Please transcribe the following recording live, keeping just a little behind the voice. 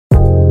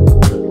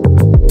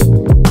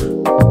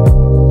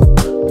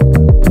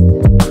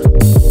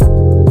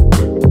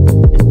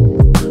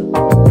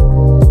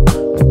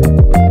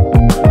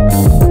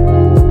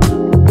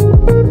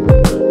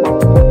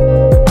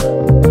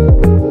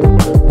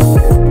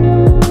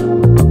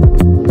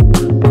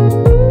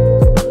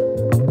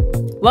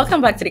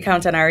Welcome back to the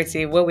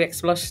Counternarrative, where we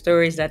explore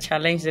stories that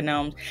challenge the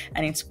norms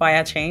and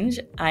inspire change.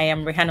 I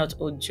am Rehanot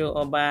Ojo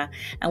Oba,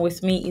 and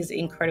with me is the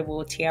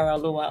incredible Tiara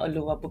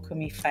Oluwa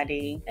Bukumi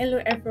Fade.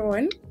 Hello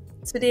everyone.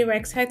 Today we're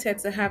excited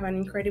to have an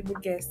incredible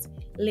guest,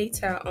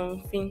 Leta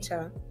Hong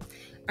Fincher,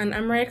 an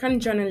American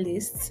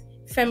journalist,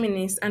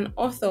 feminist, and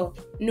author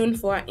known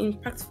for her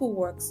impactful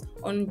works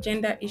on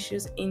gender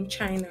issues in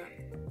China.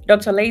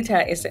 Dr.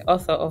 Leta is the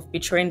author of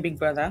Betraying Big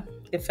Brother,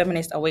 The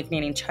Feminist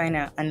Awakening in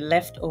China, and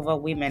Leftover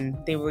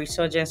Women, The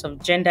Resurgence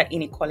of Gender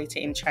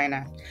Inequality in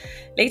China.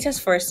 Leta's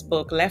first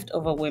book,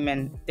 Leftover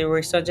Women, The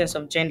Resurgence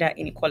of Gender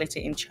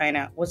Inequality in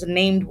China, was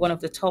named one of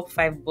the top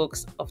 5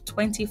 books of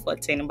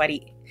 2014 by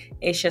the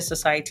Asia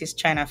Society's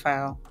China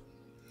File.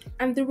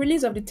 And the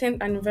release of the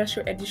 10th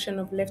anniversary edition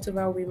of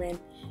Leftover Women,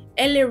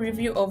 early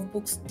review of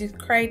books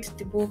decried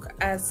the book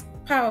as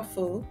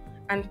powerful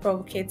and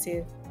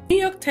provocative. New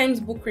York Times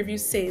Book Review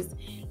says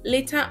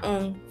Leta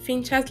Hong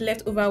Fincher's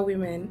Leftover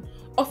Women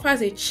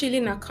offers a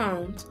chilling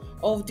account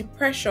of the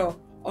pressure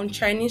on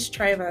Chinese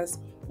strivers.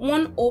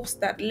 One hopes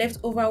that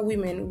Leftover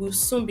Women will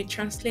soon be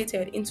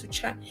translated into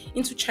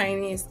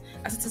Chinese,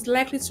 as it is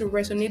likely to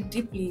resonate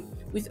deeply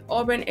with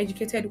urban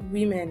educated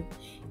women.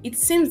 It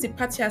seems the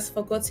party has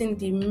forgotten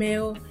the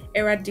male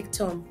era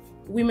dictum,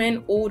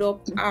 women hold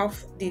up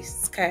half the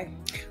sky.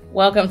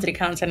 Welcome to the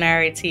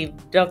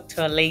Counter-Narrative,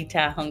 Dr.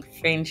 Leta Hong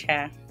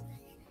Fincher.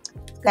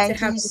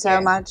 Thank you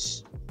so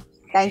much.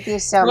 Thank you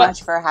so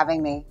much for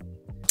having me.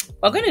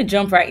 We're going to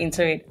jump right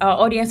into it. Our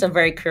audience are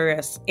very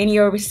curious. In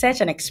your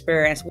research and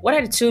experience, what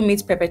are the 2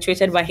 myths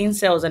perpetuated by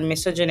incels and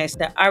misogynists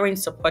that aren't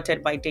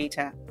supported by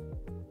data?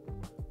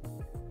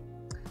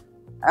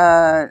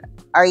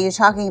 Are you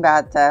talking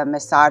about the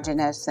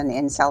misogynists and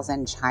incels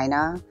in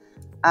China?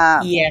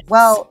 Yes.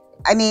 Well,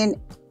 I mean,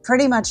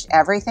 pretty much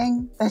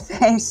everything that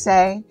they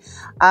say.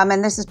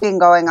 And this has been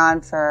going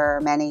on for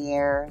many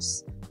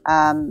years.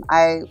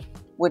 I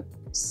would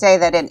say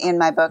that in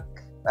my book,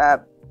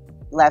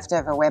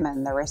 Leftover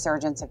Women, The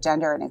Resurgence of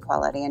Gender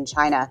Inequality in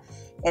China,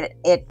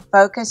 it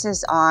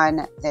focuses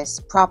on this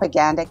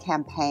propaganda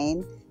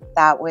campaign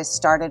that was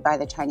started by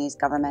the Chinese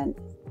government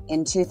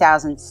in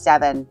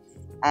 2007.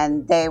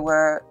 And they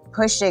were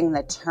pushing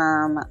the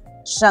term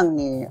剩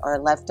女, or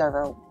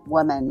leftover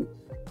woman,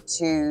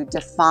 to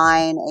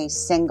define a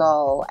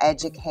single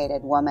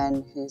educated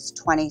woman who's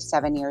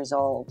 27 years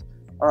old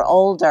or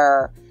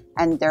older.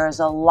 And there's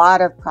a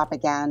lot of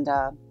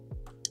propaganda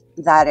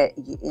that it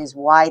is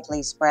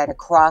widely spread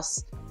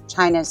across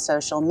China's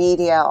social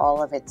media,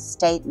 all of its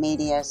state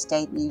media,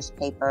 state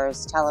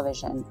newspapers,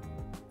 television,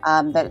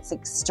 that it's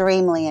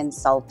extremely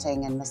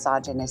insulting and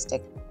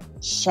misogynistic,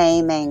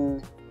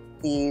 shaming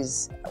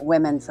these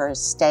women for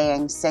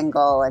staying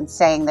single and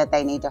saying that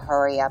they need to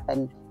hurry up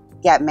and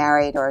get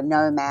married or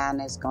no man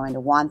is going to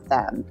want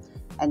them.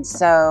 And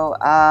so,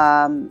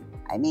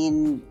 I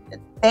mean,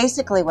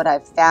 basically what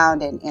I've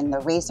found in the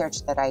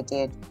research that I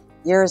did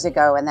years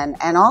ago,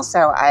 and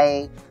also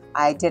I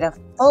did a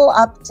full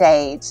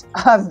update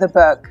of the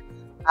book,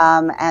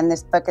 and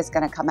this book is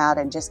going to come out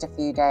in just a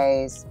few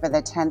days for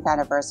the 10th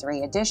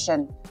anniversary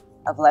edition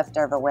of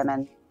Leftover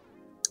Women.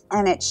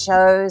 And it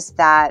shows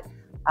that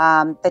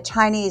the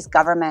Chinese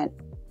government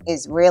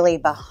is really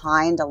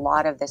behind a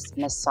lot of this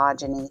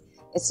misogyny.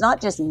 It's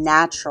not just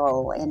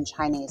natural in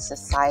Chinese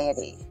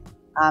society.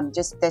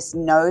 Just this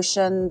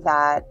notion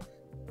that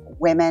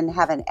women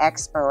have an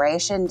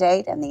expiration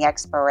date, and the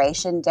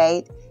expiration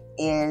date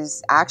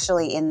is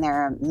actually in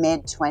their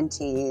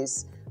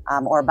mid-20s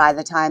or by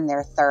the time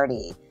they're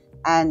 30.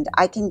 And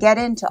I can get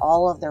into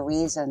all of the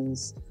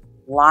reasons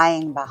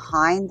lying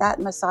behind that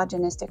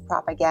misogynistic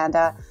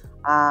propaganda.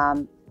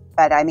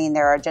 But I mean,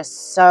 there are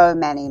just so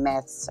many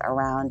myths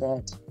around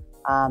it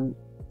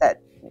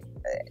that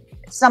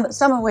some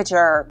of which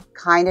are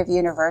kind of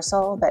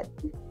universal,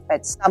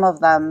 but some of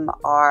them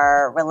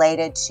are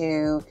related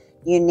to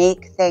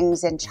unique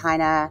things in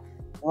China,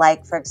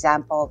 like, for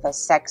example, the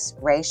sex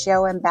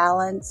ratio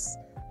imbalance,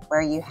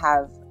 where you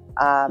have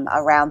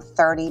around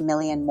 30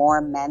 million more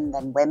men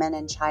than women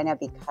in China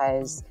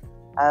because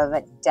of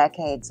a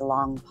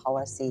decades-long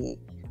policy,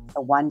 the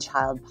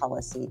one-child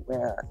policy,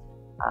 where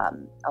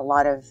a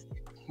lot of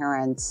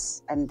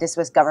parents, and this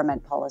was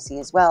government policy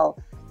as well,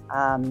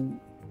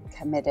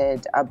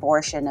 committed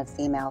abortion of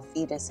female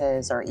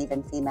fetuses or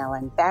even female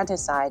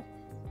infanticide.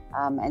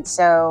 And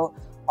so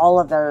all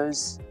of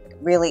those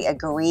really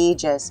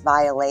egregious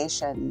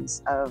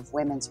violations of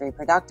women's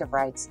reproductive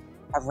rights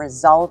have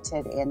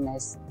resulted in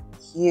this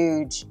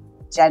huge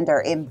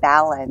gender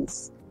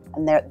imbalance.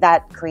 And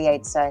that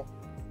creates a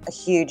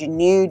huge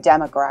new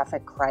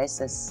demographic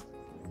crisis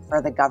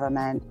for the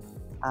government.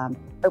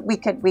 But we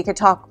could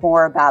talk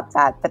more about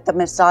that, but the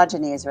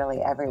misogyny is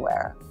really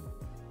everywhere.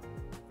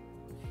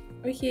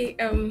 Okay,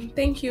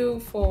 thank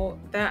you for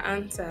that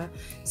answer.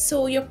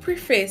 So your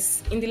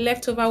preface in the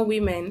Leftover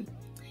Women,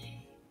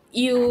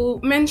 you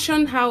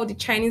mentioned how the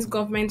Chinese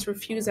government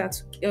refusal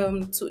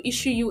to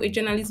issue you a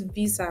journalist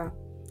visa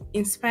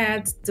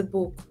inspired the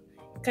book.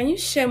 Can you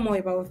share more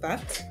about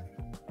that?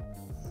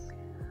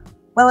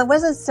 Well, it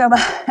wasn't so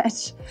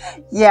much,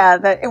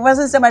 it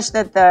wasn't so much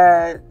that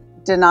the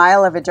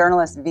denial of a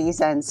journalist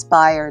visa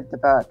inspired the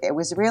book. It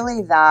was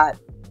really that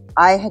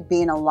I had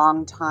been a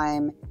long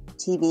time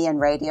TV and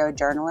radio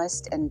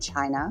journalist in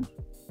China,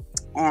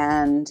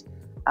 and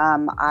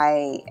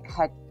I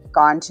had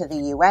gone to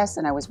the US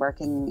and I was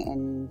working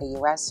in the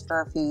US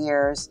for a few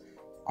years.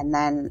 And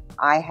then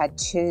I had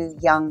 2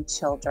 young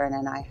children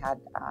and I had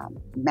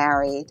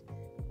married.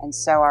 And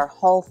so our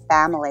whole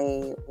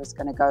family was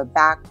going to go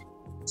back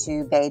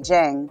to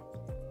Beijing.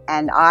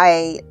 And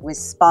I was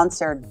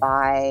sponsored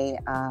by,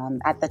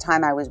 at the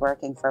time I was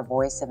working for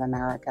Voice of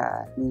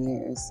America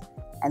News.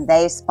 And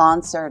they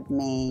sponsored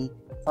me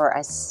for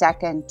a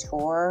second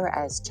tour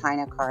as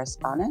China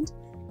correspondent.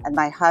 And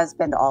my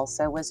husband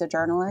also was a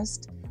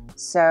journalist.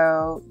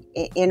 So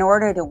in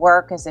order to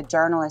work as a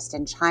journalist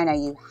in China,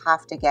 you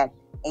have to get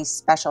a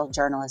special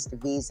journalist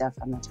visa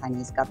from the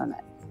Chinese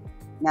government.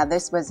 Now,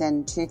 this was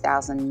in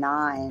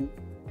 2009,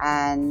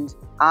 and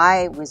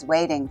I was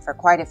waiting for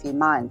quite a few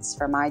months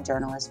for my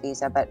journalist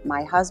visa, but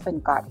my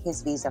husband got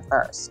his visa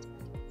first.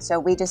 So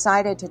we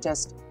decided to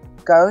just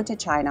go to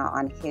China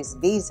on his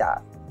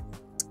visa.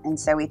 And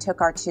so we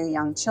took our 2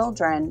 young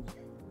children,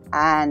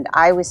 and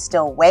I was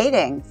still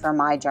waiting for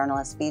my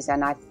journalist visa,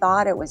 and I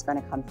thought it was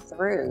going to come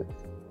through.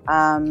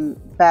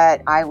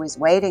 But I was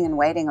waiting and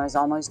waiting. It was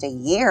almost a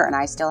year, and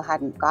I still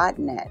hadn't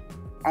gotten it.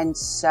 And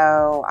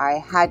so I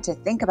had to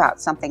think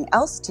about something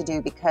else to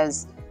do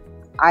because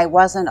I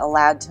wasn't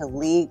allowed to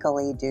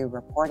legally do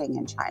reporting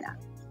in China.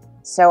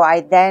 So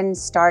I then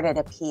started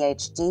a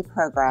PhD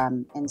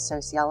program in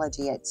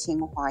sociology at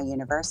Tsinghua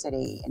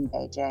University in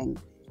Beijing.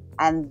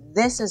 And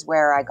this is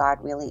where I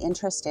got really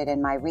interested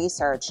in my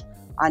research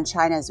on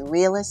China's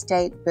real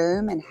estate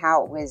boom and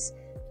how it was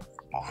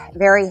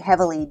very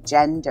heavily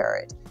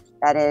gendered.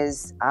 That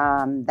is,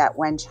 that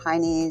when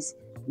Chinese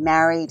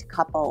married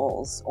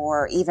couples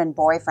or even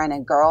boyfriend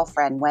and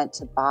girlfriend went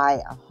to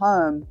buy a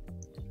home,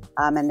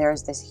 and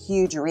there's this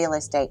huge real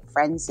estate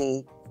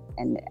frenzy,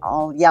 and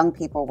all young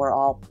people were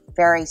all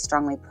very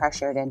strongly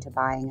pressured into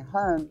buying a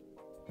home,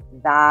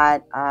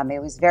 that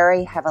it was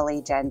very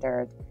heavily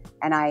gendered.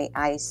 And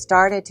I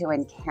started to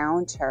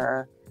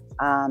encounter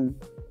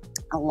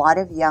a lot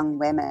of young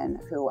women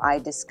who I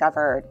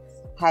discovered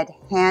had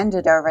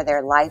handed over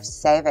their life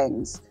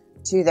savings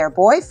to their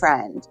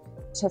boyfriend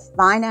to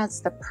finance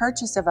the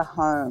purchase of a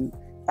home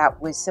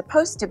that was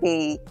supposed to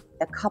be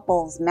the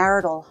couple's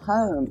marital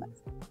home.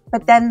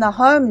 But then the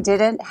home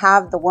didn't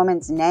have the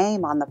woman's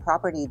name on the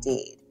property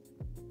deed.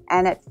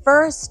 And at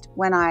first,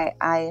 when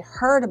I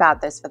heard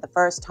about this for the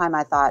first time,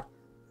 I thought,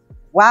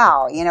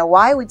 wow,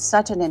 why would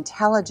such an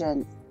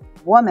intelligent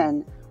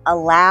woman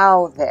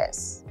allow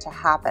this to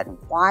happen?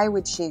 Why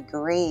would she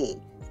agree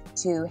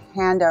to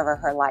hand over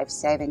her life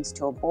savings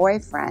to a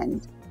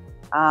boyfriend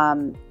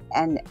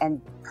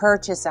and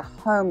purchase a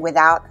home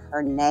without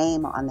her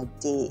name on the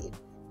deed?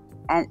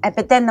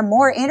 But then the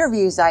more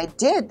interviews I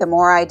did, the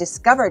more I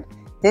discovered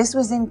this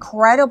was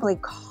incredibly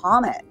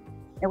common.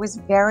 It was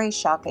very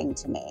shocking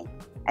to me.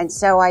 And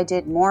so I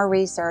did more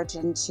research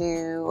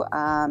into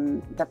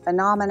the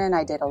phenomenon.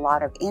 I did a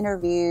lot of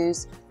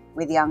interviews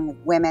with young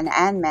women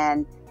and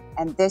men.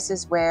 And this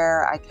is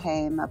where I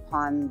came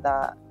upon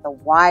the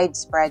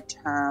widespread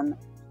term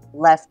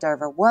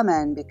leftover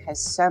woman,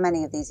 because so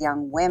many of these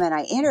young women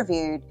I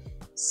interviewed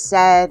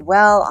said,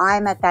 well,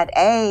 I'm at that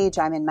age,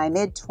 I'm in my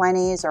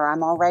mid-20s, or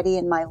I'm already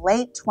in my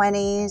late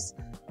 20s.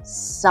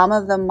 Some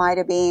of them might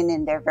have been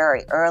in their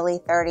very early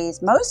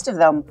 30s. Most of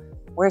them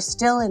were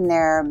still in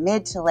their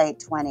mid to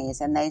late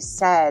 20s. And they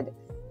said,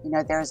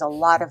 there's a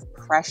lot of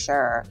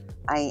pressure.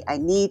 I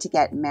need to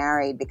get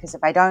married, because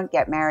if I don't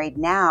get married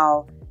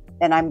now,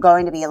 then I'm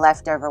going to be a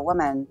leftover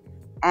woman.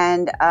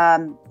 And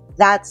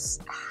that's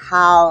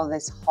how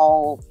this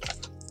whole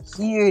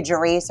huge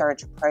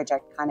research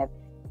project kind of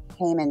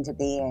came into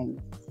being.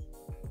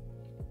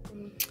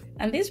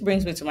 And this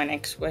brings me to my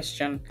next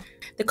question.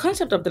 The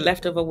concept of the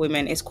leftover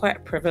women is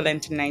quite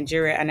prevalent in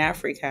Nigeria and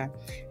Africa.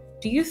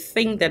 Do you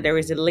think that there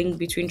is a link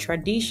between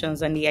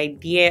traditions and the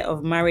idea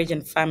of marriage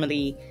and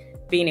family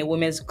being a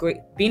woman's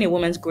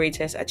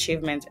greatest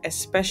achievement,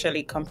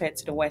 especially compared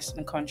to the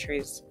Western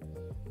countries?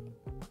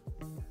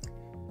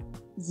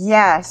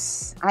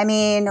 Yes. I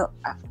mean,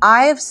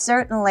 I've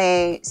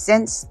certainly,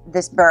 since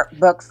this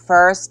book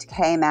first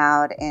came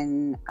out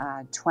in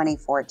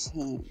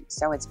 2014,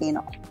 so it's been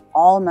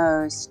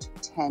almost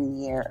 10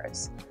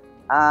 years,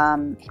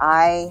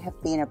 I have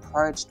been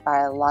approached by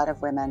a lot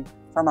of women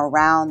from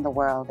around the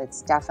world.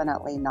 It's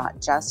definitely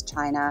not just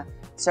China.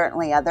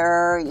 Certainly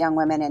other young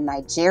women in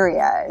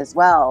Nigeria as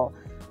well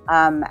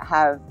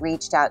have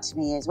reached out to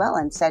me as well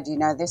and said,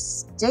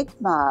 this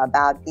stigma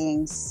about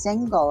being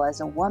single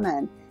as a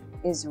woman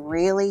is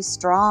really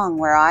strong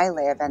where I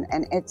live, and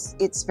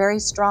it's very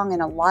strong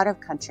in a lot of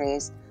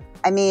countries.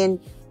 I mean,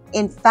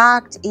 in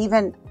fact,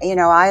 even,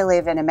 I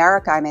live in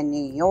America, I'm in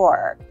New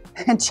York,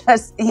 and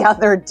just the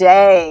other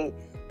day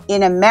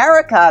in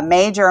America, a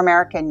major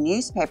American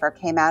newspaper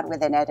came out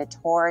with an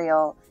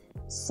editorial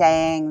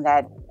saying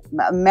that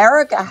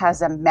America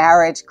has a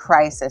marriage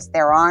crisis.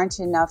 There aren't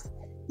enough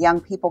young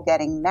people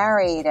getting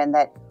married, and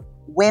that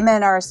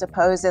women are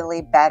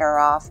supposedly better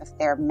off if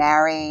they're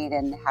married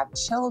and have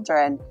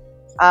children.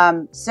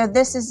 So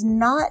this is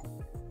not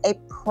a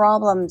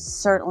problem,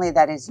 certainly,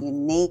 that is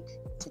unique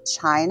to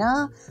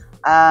China.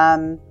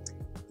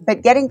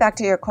 But getting back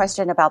to your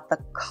question about the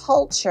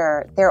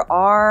culture, there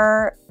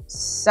are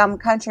some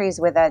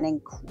countries with an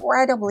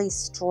incredibly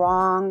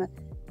strong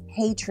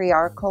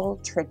patriarchal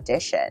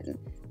tradition.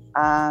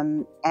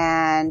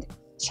 And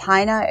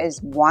China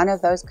is one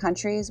of those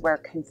countries where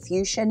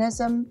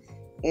Confucianism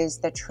is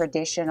the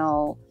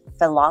traditional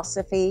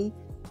philosophy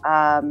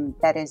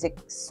that is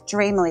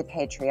extremely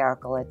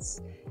patriarchal.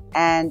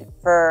 And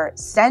for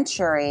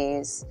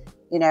centuries,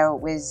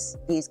 it was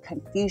these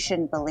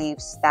Confucian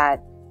beliefs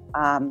that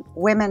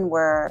women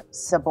were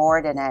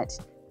subordinate,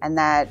 and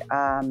that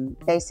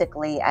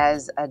basically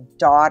as a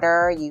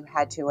daughter, you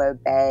had to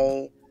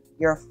obey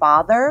your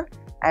father.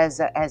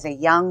 As a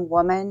young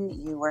woman,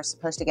 you were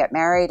supposed to get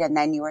married, and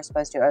then you were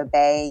supposed to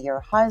obey your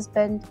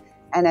husband.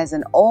 And as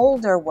an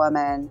older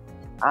woman,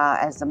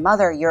 as a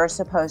mother, you're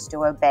supposed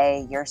to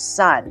obey your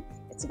son.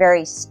 It's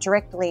very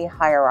strictly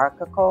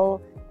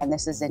hierarchical, and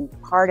this is in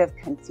part of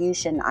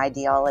Confucian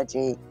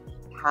ideology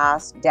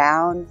passed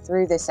down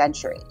through the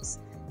centuries.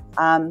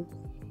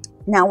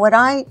 Now, what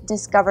I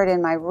discovered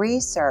in my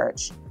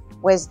research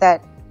was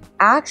that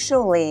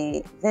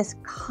actually this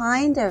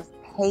kind of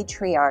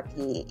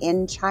patriarchy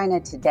in China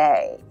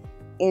today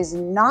is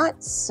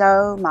not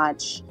so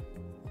much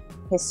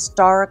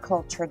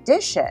historical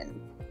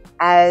tradition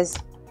as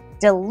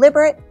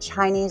deliberate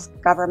Chinese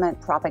government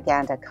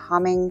propaganda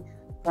coming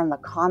from the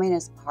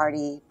Communist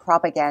Party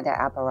propaganda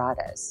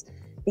apparatus.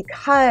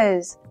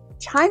 Because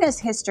China's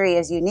history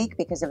is unique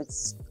because of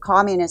its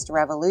communist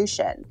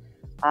revolution.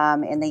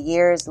 In the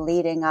years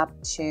leading up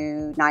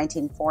to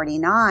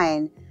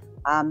 1949,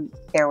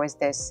 there was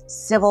this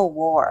civil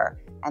war,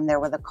 and there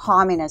were the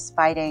communists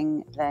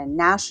fighting the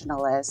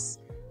nationalists.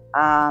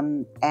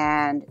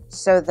 And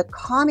so the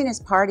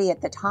Communist Party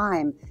at the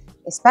time,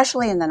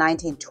 especially in the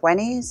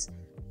 1920s,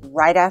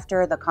 right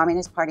after the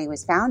Communist Party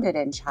was founded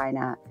in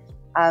China,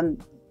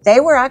 they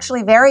were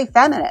actually very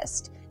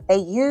feminist. They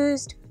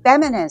used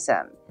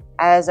feminism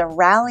as a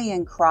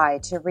rallying cry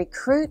to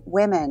recruit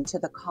women to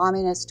the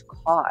communist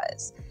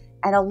cause.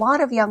 And a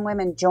lot of young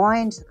women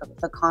joined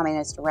the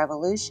communist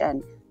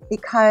revolution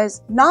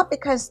not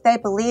because they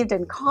believed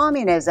in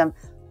communism,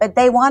 but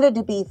they wanted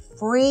to be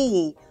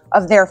free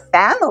of their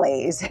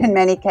families in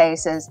many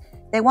cases.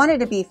 They wanted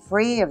to be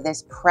free of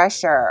this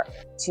pressure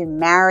to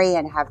marry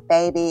and have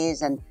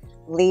babies and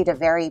lead a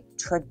very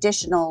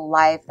traditional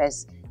life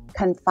as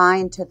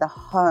confined to the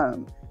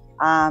home.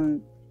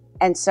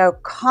 And so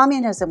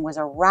communism was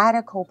a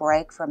radical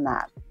break from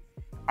that.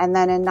 And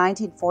then in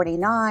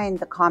 1949,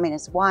 the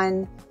communists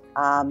won.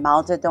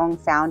 Mao Zedong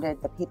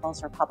founded the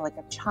People's Republic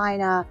of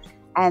China.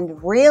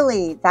 And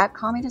really, that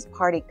Communist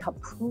Party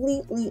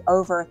completely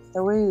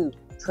overthrew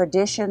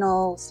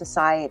traditional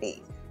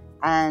society.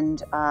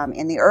 And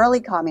in the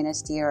early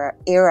communist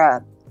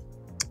era,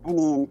 I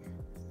mean,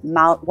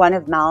 one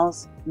of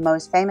Mao's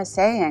most famous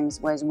sayings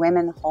was,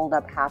 "Women hold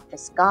up half the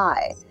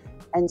sky."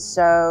 And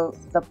so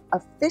the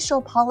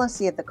official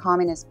policy of the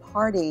Communist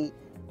Party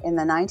in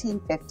the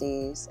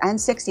 1950s and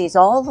 60s,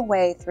 all the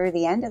way through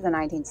the end of the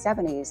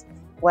 1970s,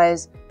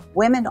 was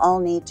women all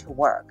need to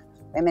work.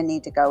 Women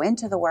need to go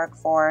into the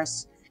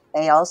workforce.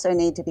 They also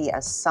need to be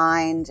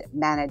assigned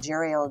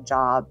managerial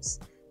jobs.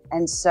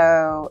 And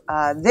so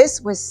this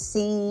was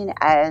seen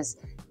as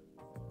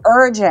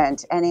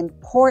urgent and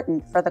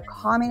important for the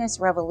communist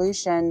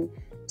revolution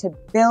to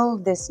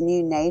build this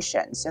new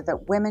nation so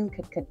that women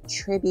could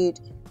contribute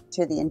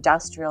to the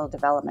industrial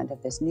development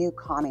of this new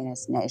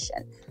communist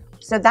nation.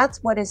 So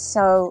that's what is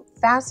so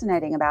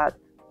fascinating about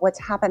what's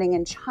happening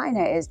in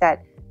China, is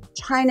that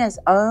China's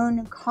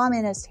own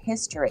communist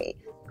history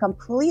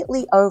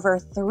completely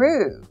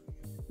overthrew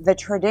the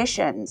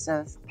traditions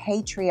of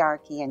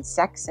patriarchy and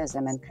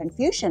sexism and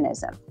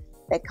Confucianism.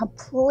 They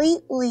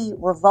completely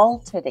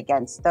revolted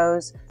against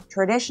those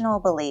traditional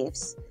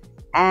beliefs.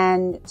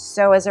 And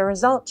so as a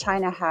result,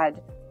 China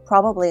had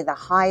probably the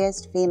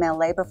highest female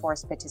labor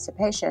force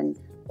participation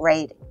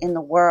rate in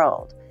the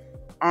world.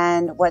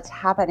 And what's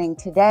happening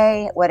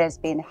today, what has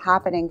been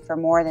happening for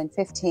more than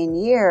 15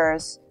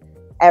 years,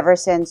 ever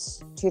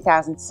since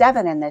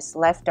 2007, and this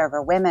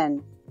leftover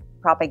women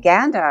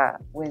propaganda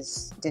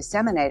was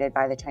disseminated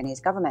by the Chinese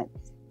government,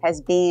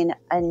 has been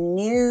a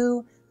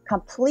new,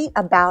 complete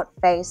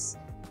about-face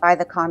by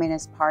the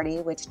Communist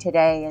Party, which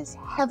today is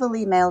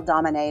heavily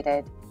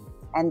male-dominated.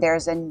 And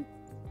there's a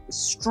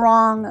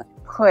strong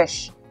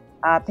push,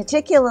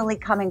 particularly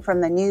coming from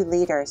the new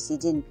leader, Xi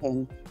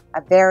Jinping,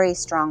 a very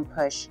strong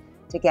push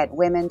to get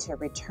women to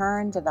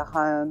return to the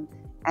home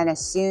and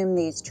assume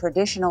these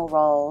traditional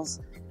roles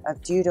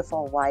of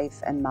dutiful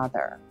wife and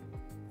mother.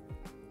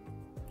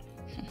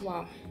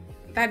 Wow.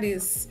 That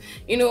is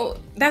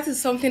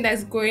something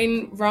that's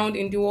going around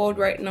in the world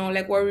right now.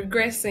 Like, we're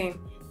regressing.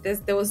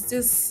 There was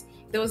this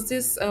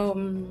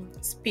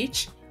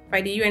speech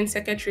by the UN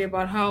Secretary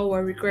about how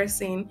we're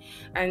regressing,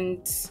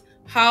 and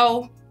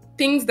how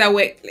things that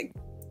were like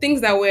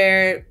things that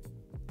were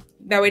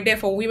there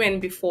for women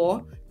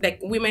before, like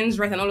women's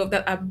rights and all of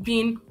that, are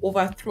being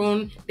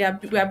overthrown. We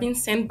are being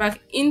sent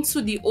back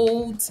into the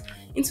old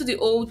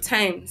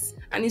times,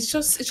 and it's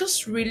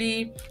just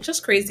really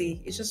just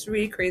crazy. It's just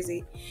really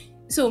crazy.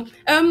 So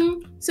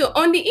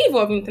on the eve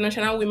of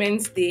International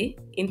Women's Day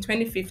in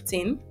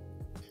 2015,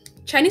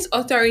 Chinese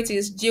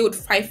authorities jailed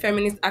 5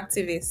 feminist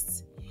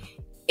activists.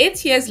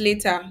 8 years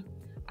later,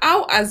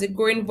 how has the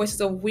growing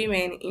voices of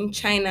women in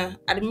China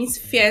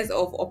amidst fears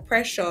of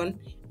oppression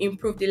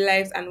improved the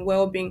lives and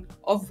well-being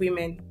of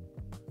women?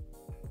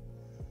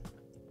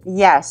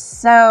 Yes.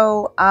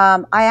 So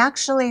I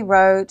actually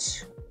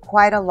wrote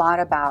quite a lot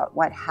about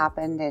what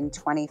happened in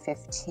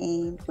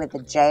 2015 with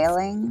the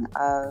jailing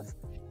of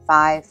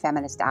 5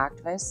 feminist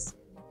activists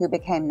who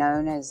became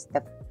known as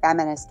the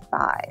Feminist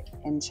Five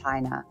in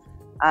China.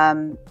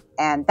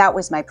 And that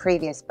was my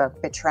previous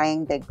book,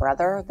 Betraying Big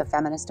Brother, The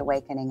Feminist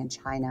Awakening in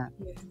China.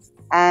 Yes.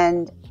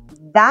 And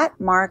that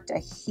marked a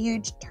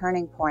huge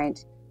turning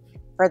point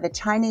for the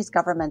Chinese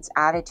government's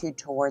attitude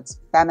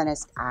towards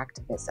feminist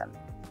activism.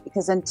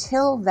 Because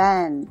until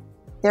then,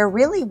 there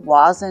really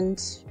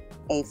wasn't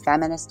a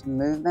feminist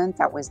movement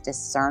that was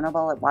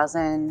discernible. It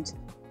wasn't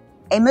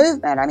a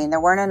movement. I mean,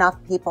 there weren't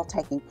enough people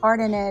taking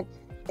part in it.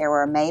 There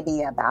were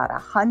maybe about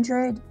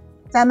 100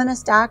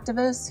 feminist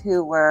activists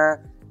who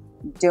were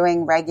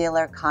doing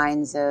regular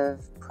kinds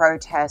of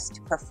protest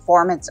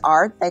performance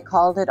art, they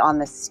called it, on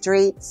the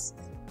streets,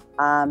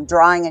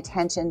 drawing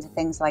attention to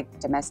things like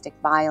domestic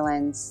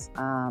violence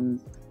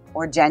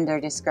or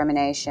gender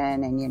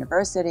discrimination in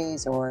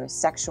universities or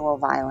sexual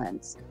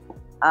violence.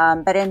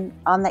 But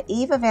on the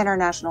eve of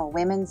International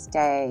Women's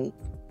Day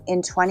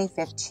in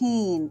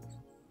 2015,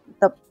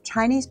 the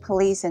Chinese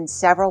police in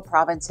several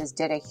provinces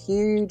did a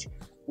huge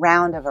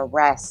round of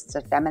arrests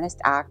of feminist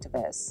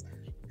activists.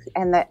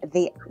 And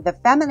the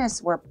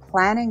feminists were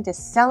planning to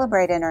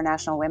celebrate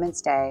International Women's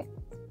Day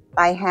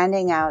by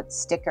handing out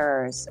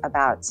stickers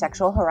about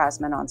sexual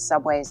harassment on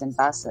subways and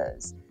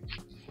buses.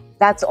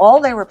 That's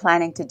all they were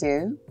planning to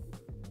do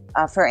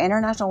for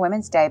International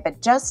Women's Day,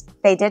 but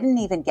they didn't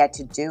even get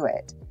to do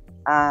it.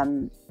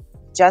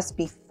 Just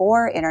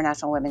before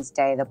International Women's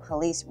Day, the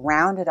police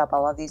rounded up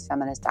all of these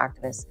feminist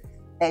activists.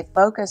 They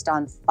focused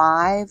on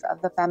 5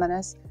 of the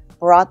feminists,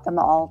 brought them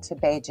all to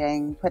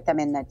Beijing, put them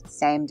in the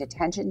same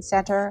detention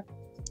center.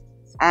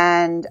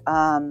 And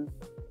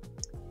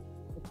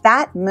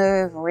that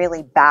move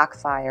really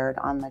backfired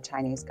on the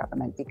Chinese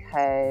government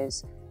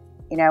because,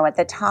 at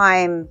the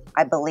time,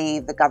 I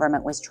believe the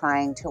government was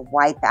trying to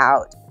wipe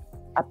out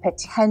a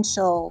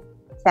potential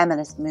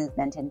feminist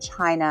movement in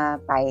China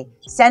by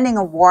sending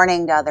a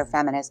warning to other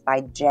feminists by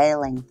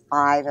jailing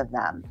 5 of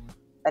them.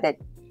 But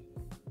it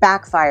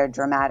backfired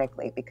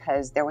dramatically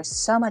because there was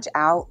so much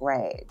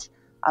outrage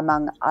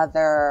among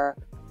other,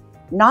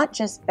 not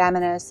just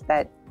feminists,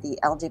 but the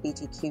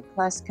LGBTQ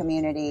plus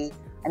community.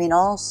 I mean,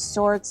 all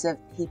sorts of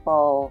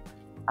people,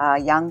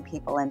 young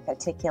people in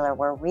particular,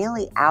 were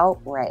really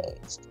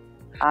outraged.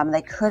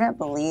 They couldn't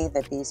believe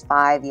that these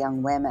 5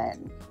 young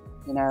women,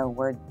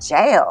 were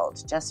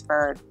jailed just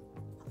for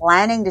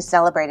planning to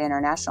celebrate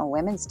International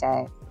Women's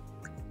Day.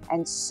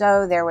 And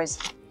so there was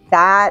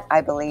that,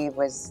 I believe,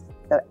 was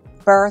the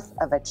birth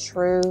of a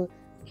true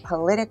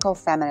political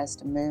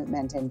feminist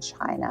movement in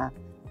China,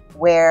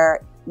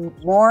 where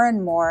more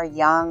and more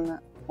young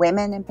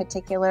women in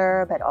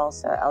particular, but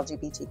also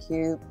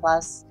LGBTQ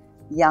plus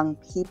young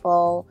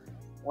people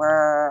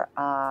were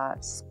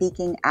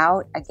speaking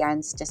out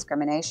against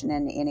discrimination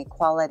and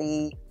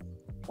inequality,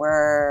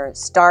 were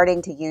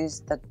starting to use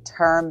the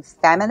term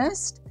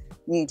feminist,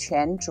 女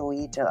权主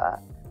义者,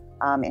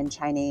 in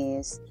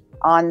Chinese,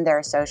 on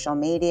their social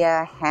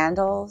media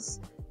handles.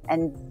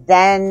 And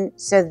then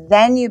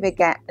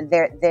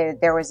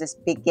there was this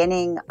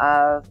beginning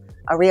of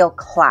a real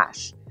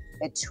clash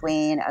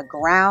between a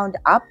ground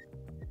up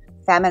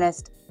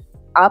feminist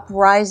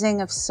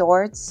uprising of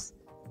sorts,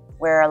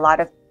 where a lot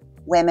of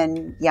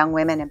women, young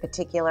women in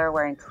particular,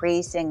 were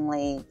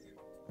increasingly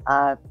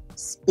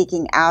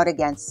speaking out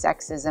against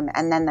sexism,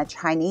 and then the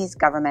Chinese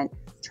government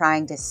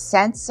trying to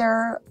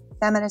censor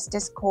feminist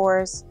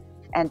discourse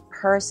and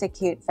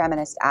persecute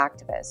feminist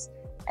activists.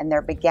 And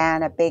there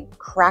began a big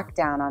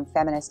crackdown on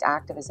feminist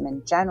activism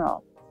in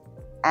general.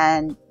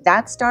 And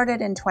that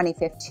started in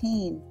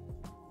 2015.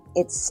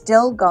 It's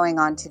still going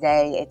on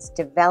today. It's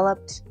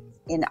developed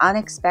in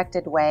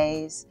unexpected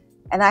ways.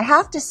 And I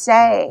have to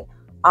say,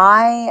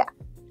 I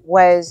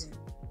was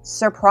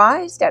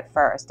surprised at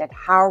first at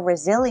how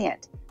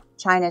resilient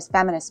China's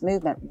feminist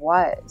movement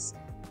was.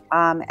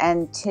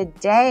 And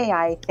today,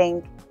 I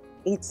think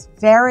it's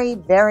very,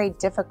 very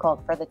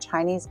difficult for the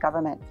Chinese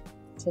government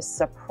to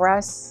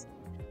suppress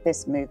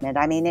this movement.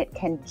 I mean, it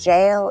can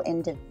jail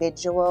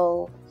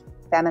individual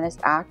feminist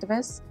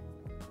activists,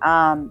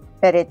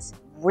 but it's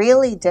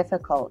really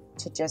difficult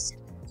to just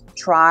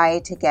try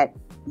to get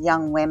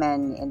young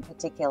women in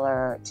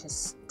particular to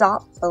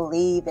stop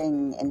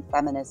believing in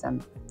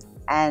feminism.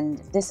 And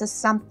this is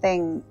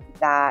something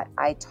that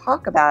I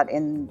talk about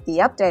in the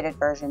updated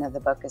version of the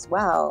book as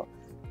well,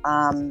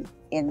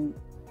 in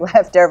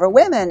Leftover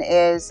Women,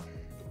 is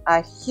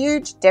a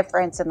huge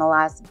difference in the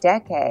last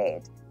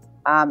decade,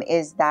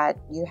 is that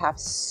you have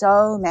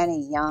so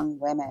many young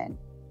women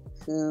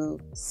who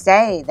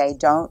say they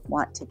don't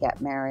want to get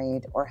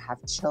married or have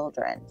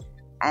children.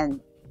 And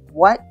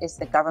what is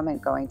the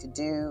government going to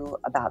do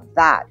about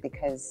that?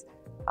 Because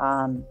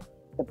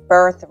the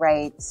birth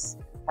rates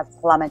have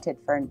plummeted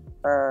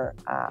for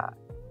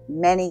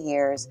many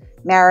years.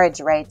 Marriage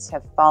rates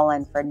have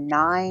fallen for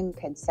 9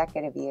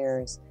 consecutive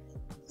years.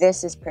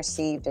 This is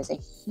perceived as a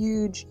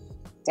huge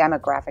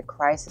demographic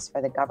crisis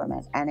for the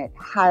government, and it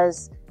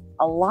has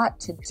a lot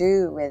to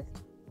do with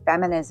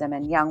feminism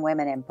and young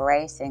women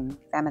embracing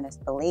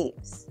feminist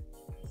beliefs.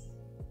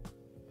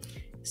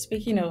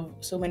 Speaking of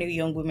so many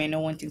young women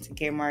not wanting to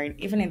get married,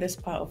 even in this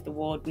part of the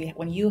world,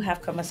 when you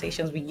have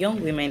conversations with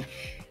young women,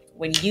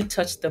 when you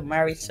touch the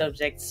marriage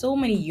subject, so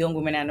many young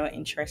women are not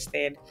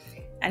interested.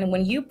 And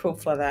when you probe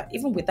further,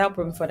 even without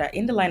probing further,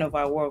 in the line of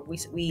our work,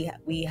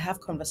 we have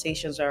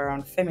conversations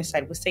around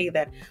femicide. We say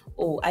that,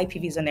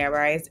 IPV is on the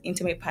rise,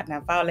 intimate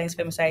partner violence,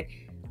 femicide.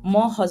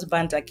 More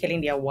husbands are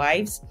killing their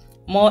wives.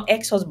 More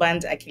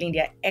ex-husbands are killing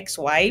their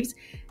ex-wives.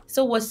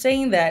 So we're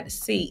saying that,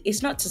 see,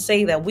 it's not to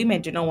say that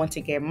women do not want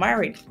to get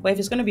married, but if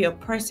it's going to be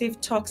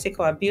oppressive, toxic,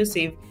 or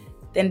abusive,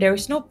 then there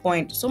is no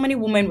point. So many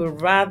women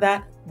would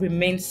rather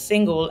remain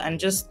single and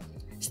just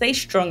stay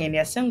strong in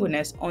their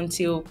singleness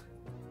until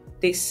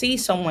they see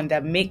someone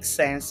that makes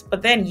sense.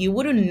 But then you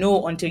wouldn't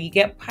know until you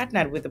get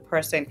partnered with the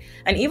person.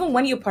 And even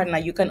when you partner,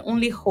 you can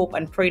only hope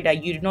and pray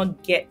that you do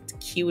not get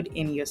killed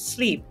in your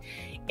sleep.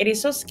 It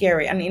is so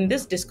scary. And in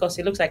this discourse,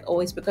 it looks like,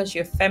 it's because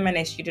you're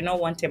feminist, you do not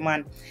want a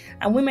man.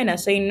 And women are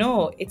saying,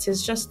 no, it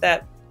is just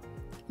that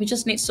we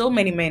just need so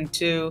many men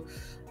to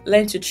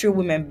learn to treat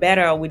women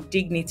better with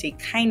dignity,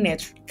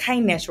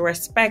 kindness,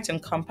 respect,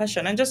 and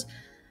compassion, and just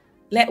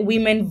let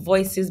women's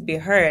voices be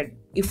heard.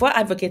 If we're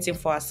advocating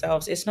for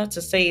ourselves, it's not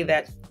to say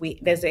that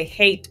there's a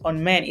hate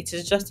on men. It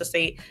is just to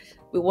say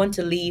we want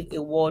to leave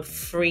a world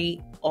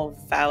free of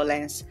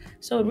violence.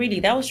 So really,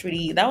 that was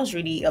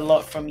really a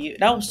lot from you.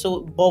 That was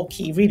so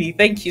bulky, really.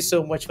 Thank you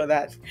so much for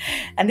that.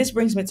 And this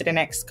brings me to the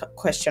next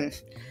question.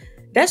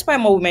 Despite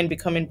more women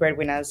becoming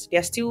breadwinners,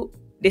 they still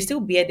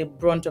bear the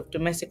brunt of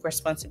domestic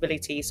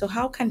responsibility. So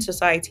how can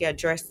society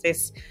address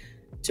this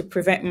to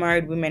prevent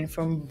married women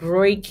from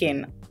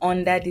breaking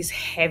under this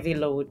heavy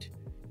load?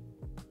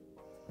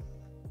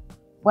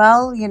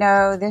 Well,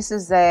 this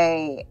is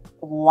a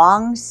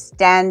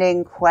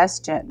long-standing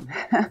question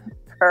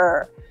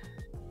for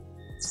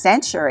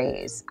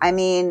centuries. I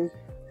mean,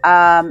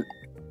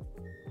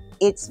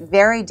 it's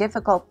very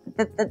difficult.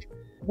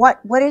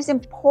 What is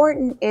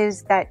important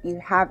is that you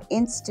have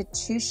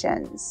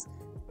institutions.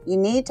 You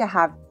need to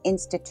have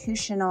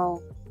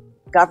institutional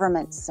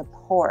government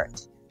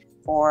support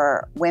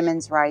for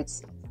women's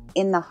rights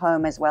in the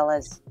home as well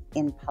as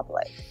in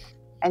public.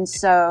 And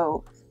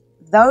so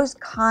those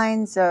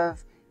kinds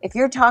of, if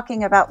you're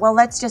talking about,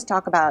 let's just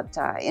talk about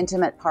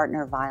intimate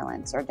partner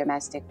violence or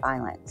domestic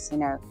violence.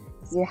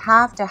 You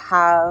have to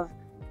have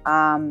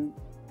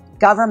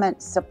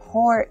government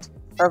support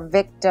for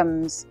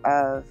victims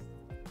of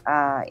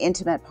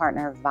intimate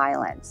partner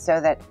violence,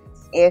 so that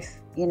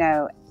if,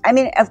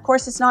 of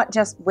course, it's not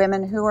just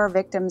women who are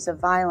victims of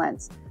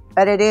violence,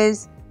 but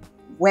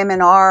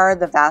women are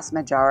the vast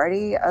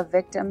majority of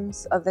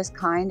victims of this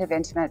kind of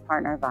intimate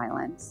partner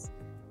violence.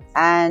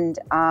 And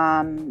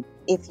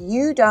if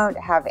you don't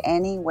have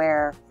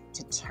anywhere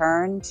to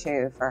turn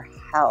to for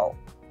help,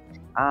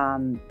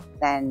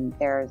 then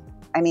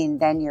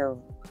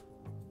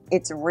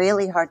it's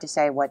really hard to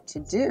say what to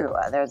do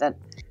other than,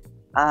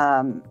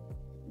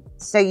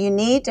 so you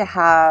need to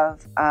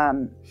have,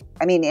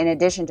 in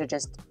addition to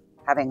just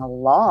having a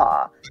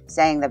law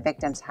saying that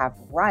victims have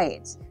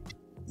rights,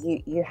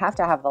 you have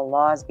to have the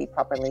laws be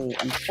properly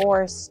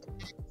enforced.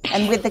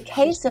 And with the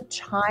case of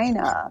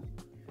China,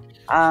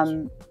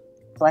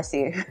 bless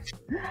you.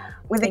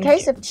 With the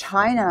case of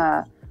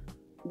China,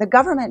 the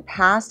government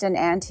passed an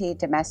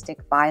anti-domestic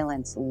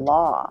violence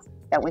law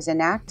that was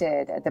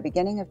enacted at the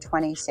beginning of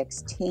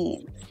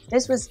 2016.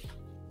 This was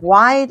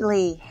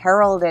widely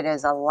heralded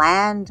as a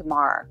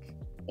landmark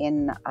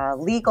in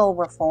legal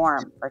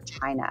reform for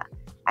China.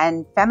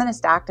 And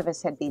feminist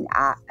activists had been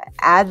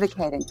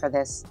advocating for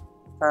this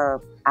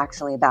for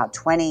actually about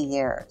 20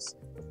 years.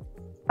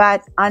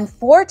 But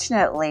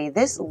unfortunately,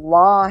 this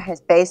law has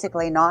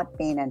basically not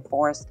been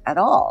enforced at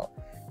all.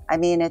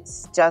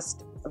 It's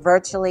just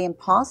virtually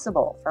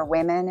impossible for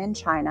women in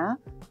China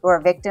who are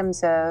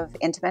victims of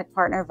intimate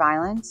partner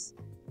violence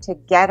to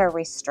get a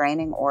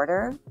restraining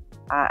order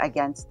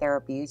against their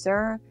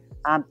abuser.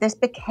 This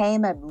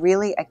became a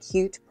really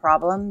acute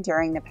problem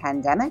during the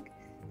pandemic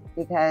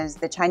because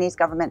the Chinese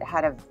government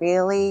had a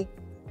really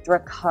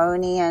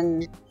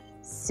draconian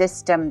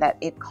system that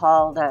it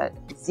called a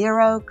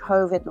zero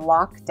COVID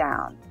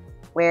lockdown,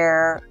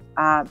 where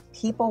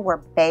people were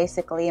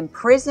basically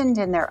imprisoned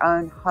in their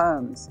own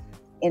homes.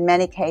 In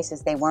many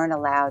cases, they weren't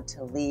allowed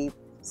to leave.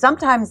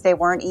 Sometimes they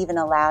weren't even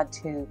allowed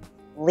to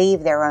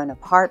leave their own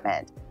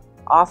apartment.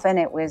 Often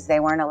it was they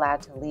weren't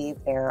allowed to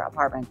leave their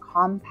apartment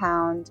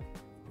compound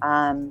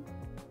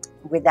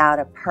without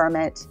a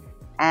permit.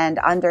 And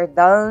under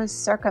those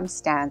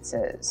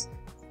circumstances,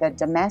 the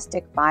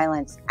domestic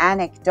violence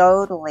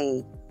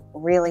anecdotally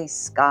really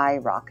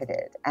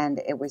skyrocketed. And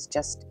it was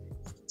just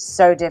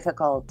so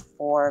difficult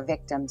for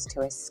victims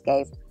to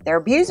escape their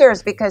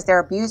abusers, because their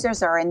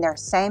abusers are in their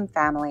same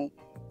family,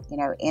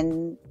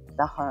 in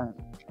the home.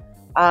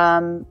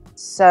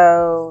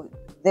 So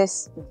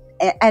this,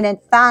 and in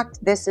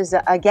fact, this is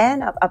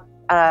again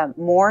a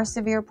more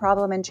severe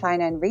problem in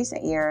China in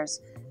recent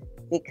years,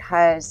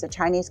 because the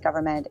Chinese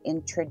government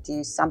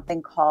introduced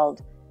something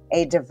called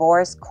a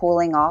divorce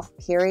cooling off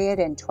period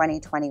in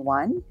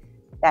 2021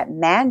 that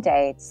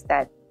mandates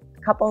that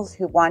couples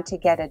who want to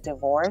get a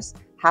divorce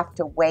have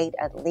to wait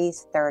at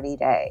least 30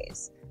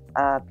 days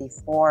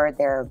before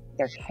their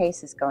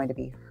case is going to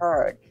be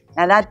heard.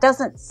 Now, that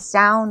doesn't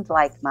sound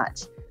like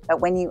much, but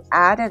when you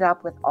add it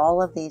up with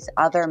all of these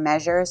other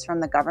measures from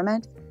the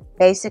government,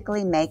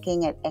 basically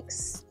making it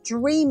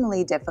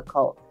extremely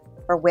difficult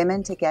for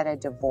women to get a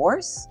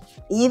divorce,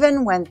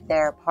 even when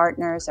their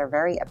partners are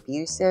very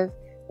abusive,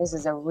 this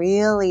is a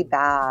really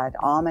bad,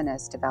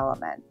 ominous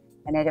development.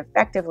 And it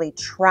effectively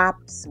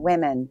traps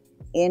women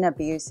in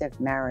abusive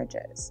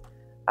marriages.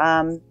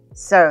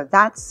 So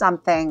that's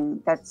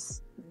something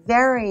that's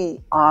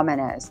very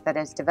ominous that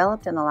has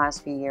developed in the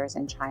last few years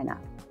in China.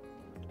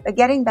 But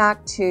getting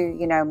back to,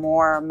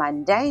 more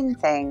mundane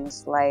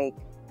things like,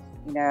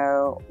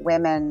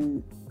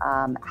 women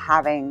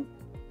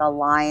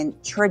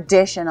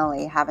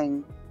traditionally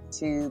having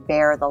to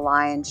bear the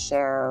lion's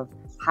share of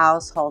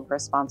household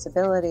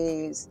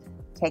responsibilities,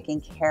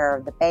 taking care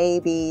of the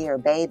baby or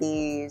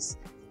babies,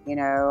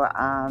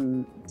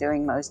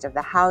 doing most of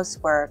the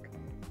housework.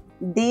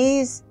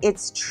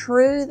 It's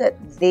true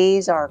that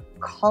these are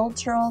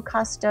cultural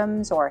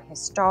customs or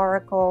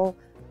historical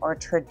or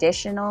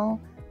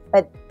traditional,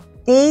 but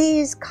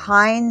these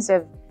kinds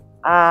of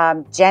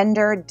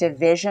gender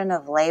division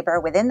of labor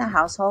within the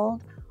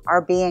household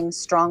are being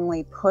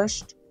strongly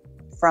pushed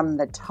from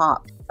the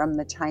top, from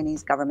the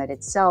Chinese government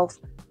itself,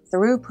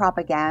 through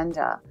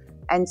propaganda.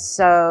 And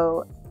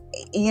so,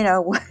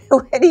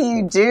 what do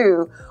you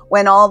do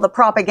when all the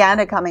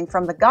propaganda coming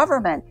from the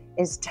government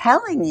is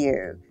telling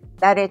you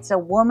that it's a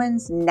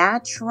woman's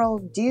natural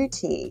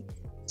duty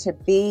to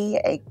be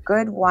a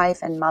good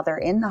wife and mother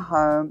in the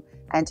home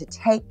and to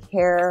take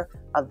care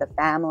of the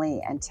family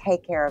and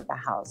take care of the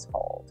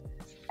household?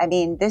 I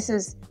mean, this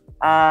is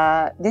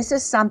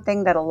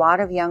something that a lot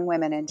of young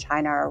women in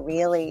China are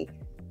really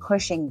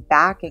pushing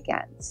back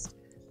against.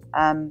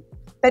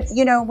 But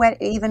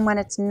even when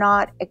it's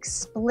not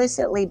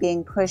explicitly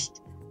being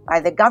pushed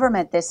by the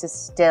government, this is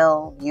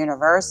still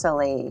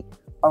universally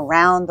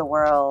around the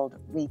world.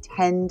 We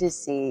tend to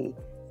see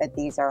that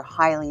these are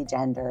highly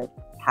gendered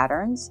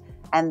patterns,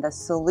 and the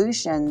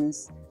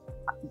solutions,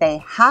 they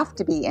have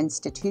to be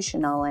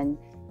institutional and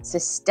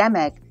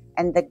systemic,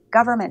 and the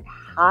government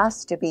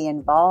has to be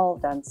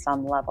involved on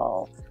some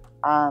level.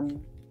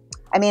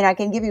 I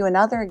can give you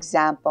another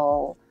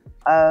example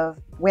of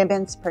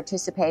women's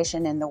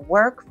participation in the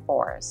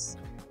workforce.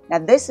 Now,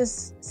 this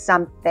is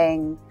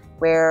something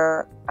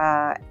where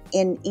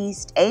in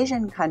East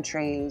Asian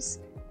countries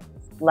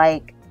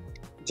like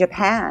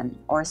Japan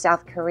or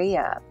South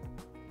Korea,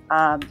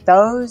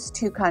 those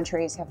two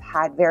countries have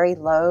had very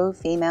low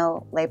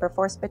female labor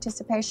force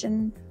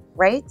participation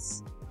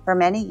rates for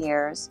many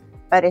years,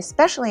 but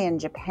especially in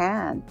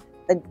Japan,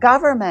 the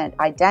government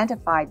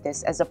identified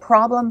this as a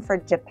problem for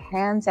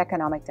Japan's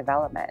economic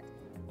development.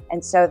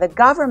 And so the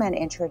government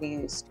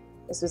introduced,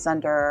 this was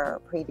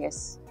under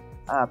previous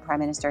Prime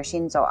Minister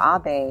Shinzo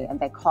Abe, and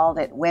they called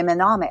it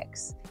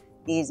womenomics,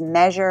 these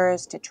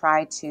measures to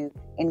try to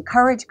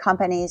encourage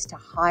companies to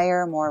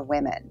hire more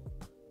women,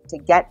 to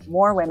get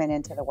more women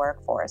into the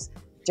workforce.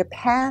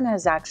 Japan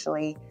has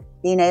actually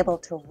been able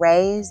to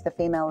raise the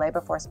female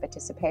labor force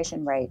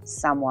participation rate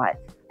somewhat.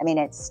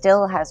 It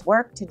still has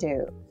work to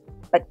do,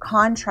 but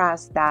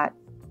contrast that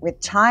with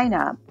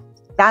China,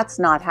 that's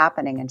not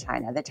happening in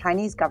China. The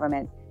Chinese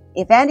government,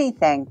 if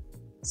anything,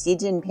 Xi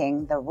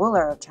Jinping, the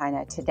ruler of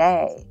China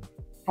today,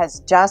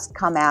 has just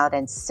come out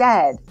and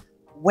said,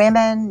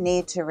 women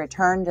need to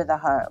return to the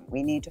home.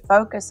 We need to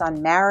focus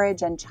on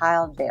marriage and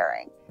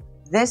childbearing.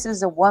 This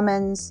is a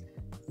woman's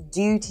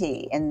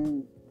duty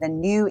in the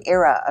new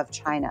era of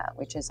China,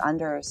 which is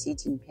under Xi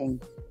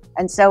Jinping.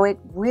 And so it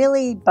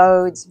really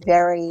bodes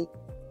very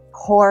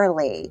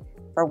poorly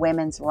for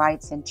women's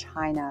rights in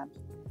China.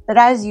 But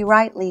as you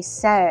rightly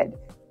said,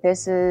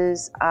 this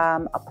is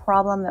a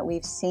problem that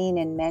we've seen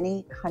in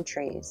many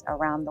countries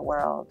around the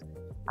world.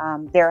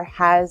 There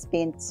has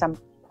been some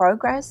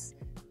progress,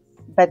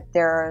 but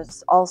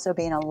there's also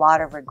been a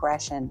lot of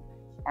regression.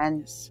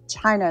 And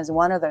China is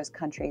one of those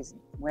countries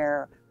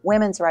where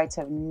women's rights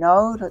have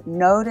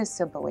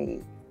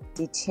noticeably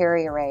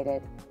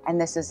deteriorated. And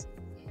this is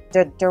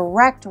the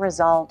direct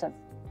result of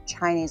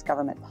Chinese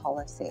government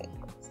policy.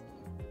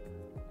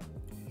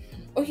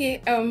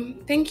 Okay,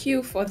 thank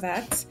you for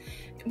that.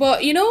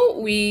 But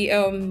we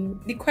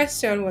the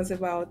question was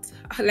about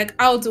like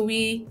how do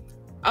we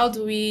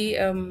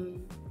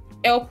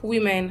help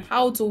women?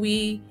 How do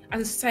we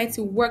as a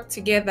society work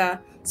together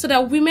so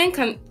that women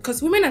can,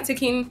 because women are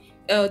taking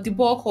the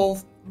bulk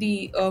of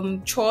the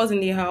chores in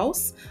the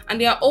house, and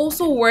they are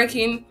also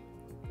working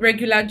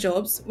regular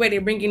jobs where they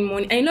bring in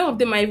money, and a lot of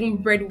them are even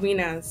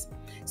breadwinners.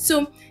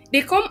 So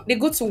they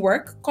go to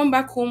work, come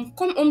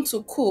home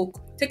to cook,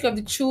 take care of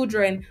the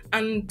children,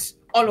 and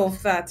all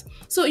of that.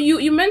 So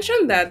you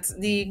mentioned that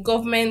the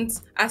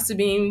government has to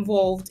be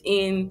involved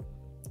in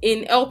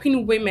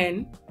helping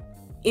women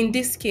in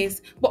this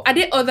case, but are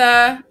there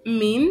other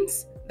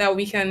means that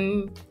we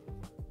can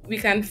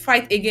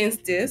fight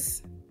against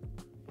this?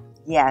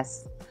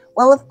 Yes.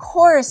 Well, of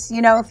course,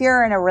 if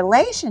you're in a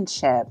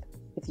relationship,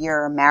 if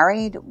you're a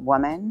married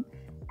woman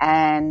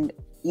and,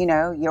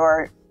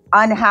 you're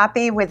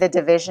unhappy with the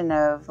division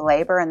of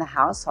labor in the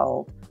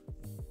household,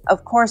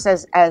 of course,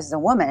 as the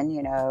woman,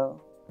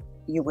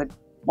 you would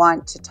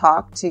want to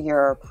talk to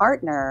your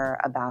partner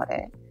about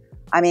it.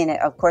 I mean,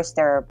 of course,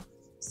 there are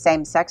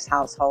same-sex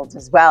households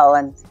as well,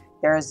 and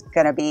there's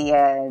going to be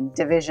a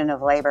division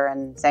of labor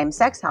in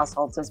same-sex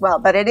households as well.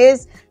 But it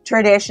is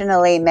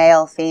traditionally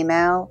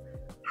male-female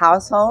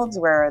households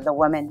where the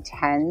woman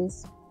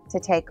tends to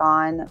take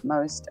on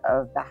most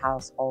of the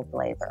household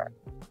labor.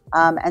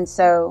 And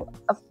so,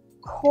 of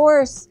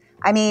course,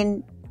 I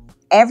mean,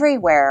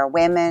 everywhere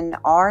women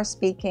are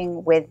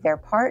speaking with their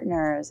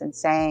partners and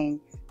saying,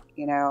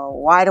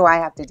 why do I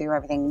have to do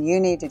everything? You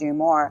need to do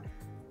more.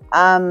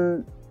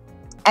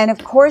 And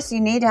of course,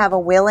 you need to have a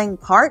willing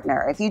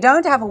partner. If you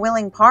don't have a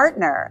willing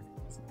partner,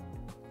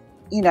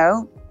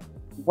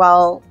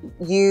 well,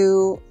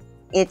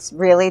 it's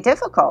really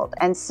difficult.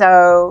 And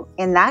so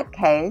in that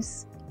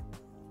case,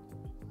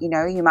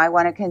 you might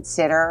want to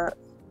consider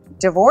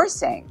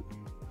divorcing.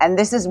 And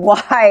this is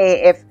why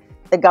if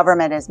the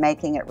government is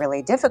making it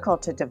really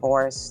difficult to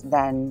divorce,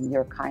 then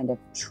you're kind of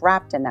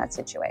trapped in that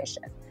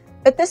situation.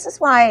 But this is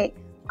why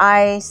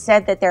I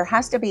said that there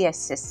has to be a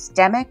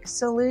systemic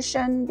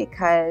solution,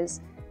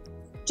 because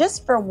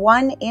just for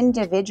one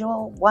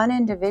individual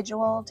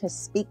to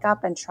speak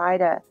up and try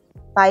to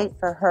fight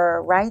for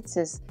her rights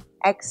is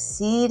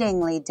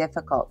exceedingly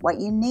difficult. What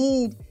you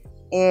need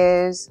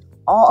is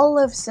all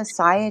of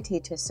society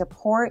to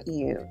support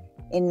you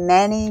in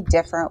many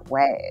different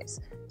ways.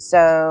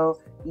 So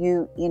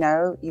you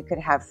could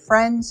have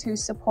friends who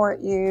support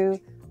you.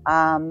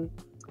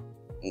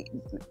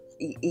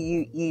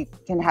 You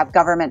can have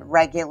government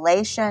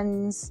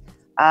regulations.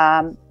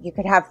 You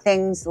could have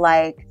things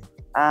like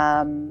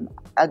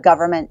a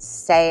government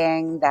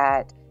saying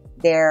that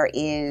there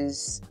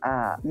is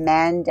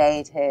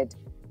mandated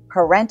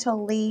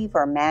parental leave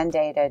or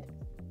mandated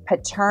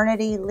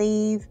paternity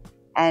leave.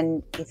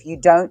 And if you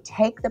don't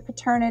take the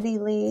paternity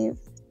leave,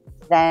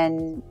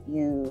 then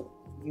you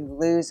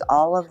lose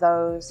all of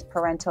those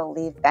parental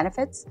leave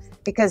benefits.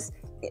 Because,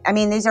 I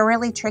mean, these are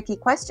really tricky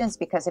questions,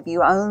 because if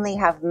you only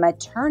have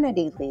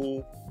maternity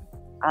leave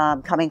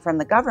coming from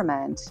the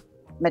government,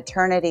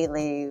 maternity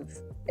leave,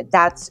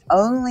 that's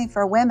only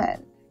for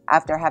women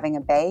after having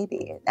a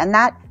baby. And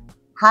that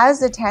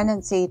has a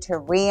tendency to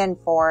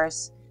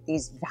reinforce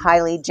these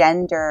highly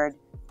gendered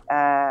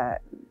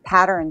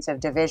patterns of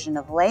division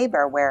of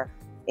labor, where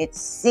it's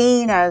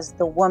seen as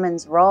the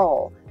woman's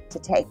role to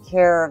take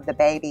care of the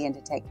baby and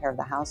to take care of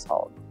the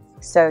household.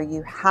 So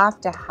you have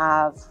to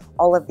have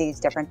all of these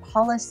different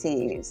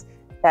policies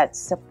that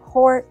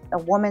support a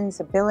woman's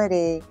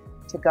ability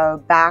to go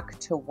back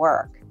to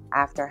work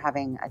after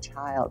having a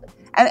child.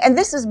 And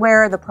this is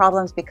where the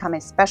problems become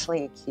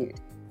especially acute,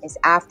 is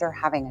after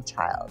having a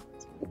child.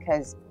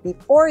 Because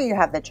before you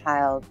have the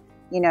child,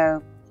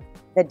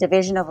 the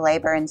division of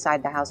labor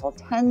inside the household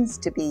tends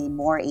to be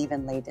more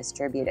evenly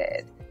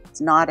distributed. It's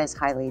not as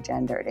highly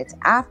gendered. It's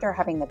after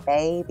having the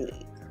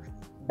baby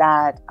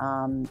that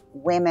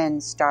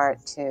women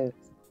start to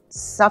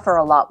suffer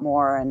a lot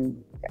more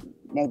and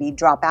maybe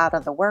drop out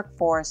of the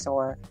workforce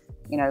or,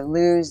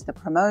 lose the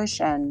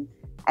promotion.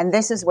 And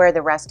this is where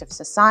the rest of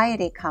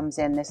society comes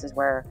in. This is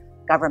where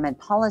government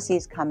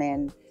policies come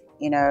in.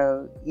 You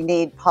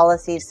need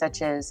policies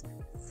such as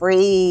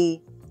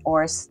free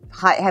or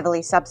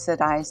heavily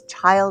subsidized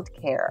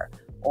childcare,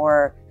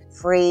 or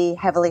free,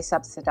 heavily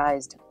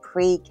subsidized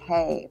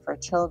pre-K for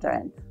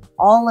children.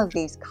 All of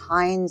these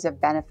kinds of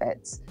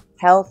benefits,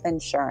 health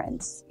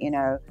insurance,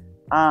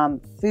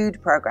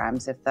 food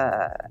programs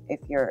if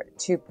you're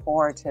too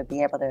poor to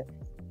be able to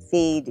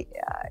feed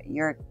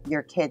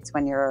your kids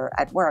when you're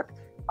at work.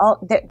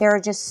 There are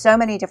just so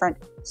many different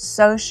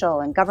social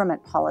and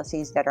government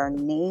policies that are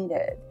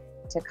needed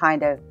to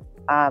kind of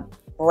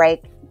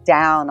break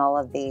down all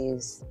of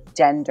these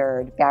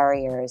gendered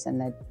barriers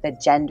and the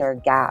gender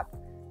gap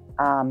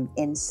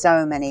in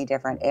so many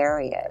different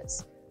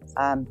areas.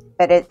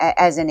 But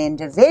as an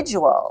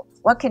individual,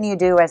 what can you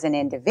do as an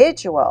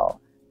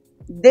individual?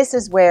 This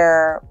is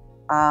where,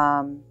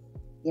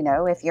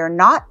 if you're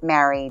not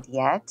married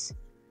yet,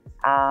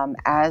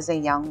 as a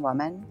young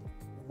woman,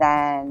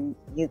 then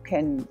you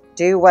can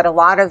do what a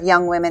lot of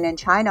young women in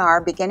China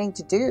are beginning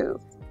to do.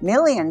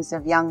 millions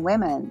of young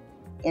women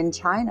in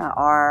China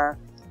are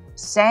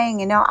saying,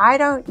 you know, I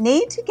don't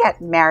need to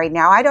get married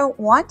now. I don't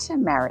want to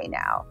marry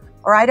now,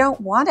 or I don't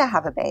want to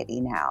have a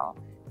baby now.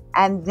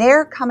 And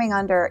they're coming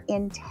under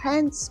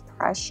intense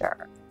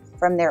pressure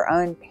from their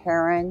own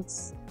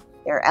parents,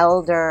 their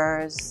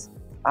elders,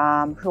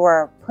 who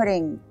are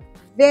putting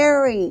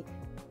very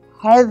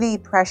heavy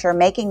pressure,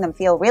 making them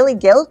feel really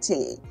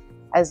guilty,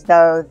 as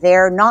though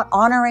they're not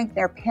honoring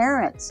their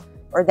parents,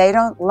 or they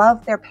don't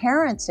love their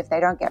parents if they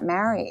don't get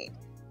married.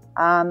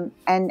 And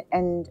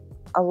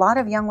a lot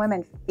of young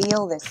women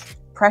feel this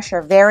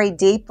pressure very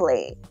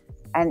deeply,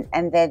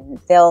 and then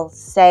they'll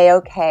say,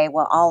 okay,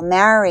 well, I'll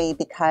marry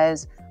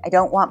because I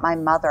don't want my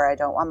mother, I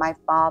don't want my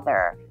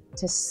father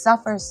to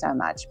suffer so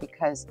much,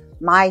 because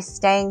my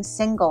staying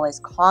single is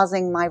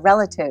causing my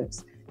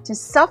relatives to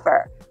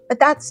suffer. But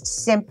that's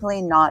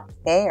simply not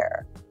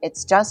fair.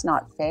 It's just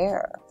not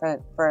fair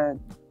for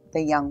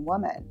the young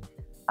woman.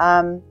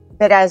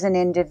 But as an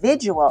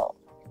individual,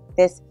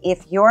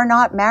 if you're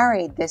not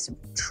married, this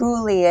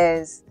truly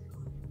is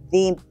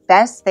the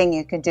best thing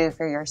you can do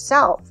for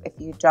yourself. If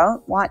you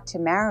don't want to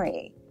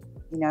marry,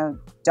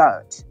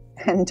 don't.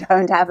 And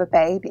don't have a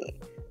baby.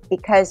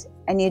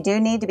 And you do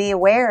need to be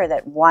aware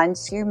that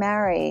once you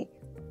marry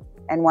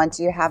and once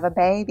you have a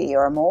baby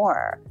or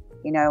more,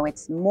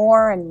 it's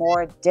more and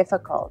more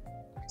difficult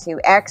to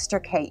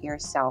extricate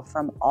yourself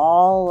from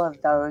all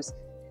of those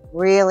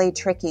really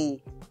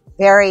tricky,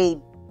 very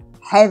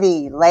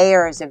heavy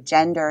layers of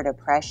gendered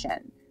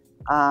oppression.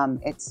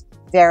 It's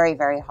very,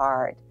 very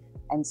hard.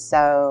 And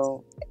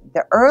so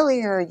the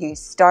earlier you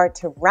start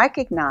to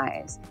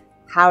recognize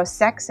how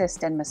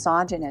sexist and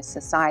misogynist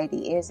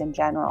society is in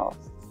general,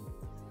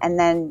 and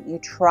then you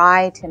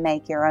try to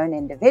make your own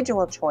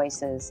individual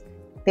choices,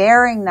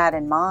 bearing that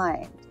in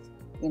mind,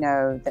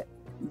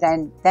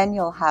 then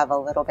you'll have a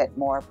little bit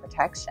more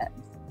protection.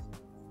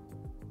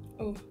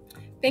 Oh,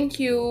 thank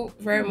you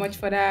very much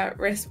for that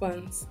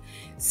response.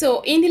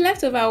 So in the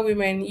Leftover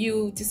Women,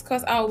 you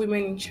discuss how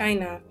women in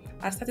China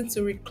are starting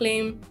to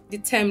reclaim the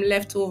term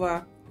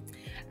leftover.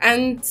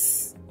 And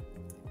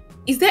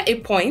is there a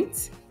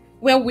point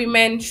where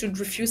women should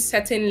refuse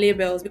certain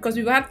labels? Because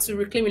we've had to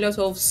reclaim a lot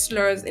of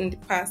slurs in the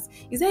past.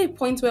 Is there a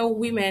point where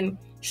women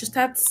should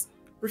start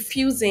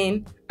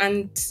refusing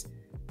and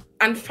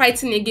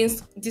fighting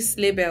against these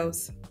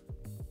labels?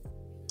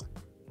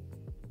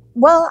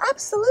 Well,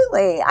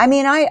 absolutely. I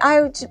mean,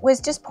 I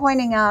was just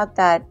pointing out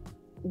that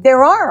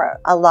there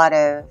are a lot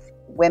of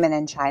women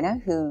in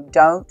China who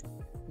don't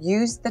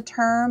use the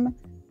term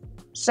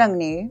剩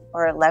女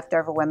or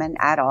leftover women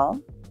at all.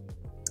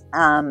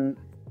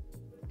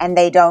 And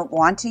they don't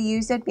want to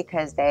use it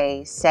because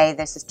they say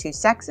this is too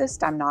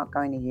sexist. I'm not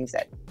going to use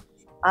it.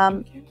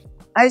 I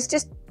was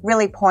just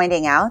really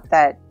pointing out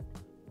that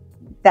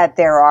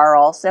there are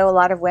also a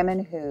lot of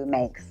women who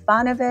make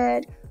fun of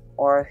it,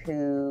 or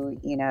who,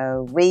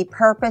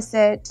 repurpose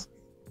it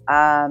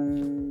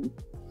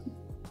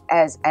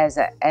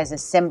as a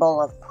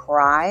symbol of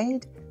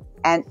pride.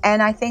 And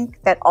I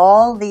think that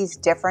all these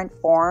different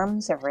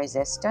forms of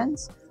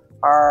resistance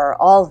are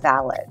all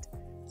valid.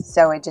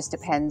 So it just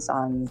depends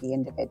on the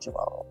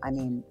individual.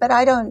 But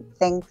I don't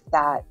think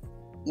that,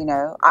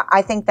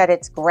 I think that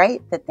it's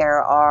great that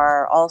there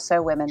are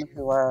also women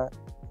who are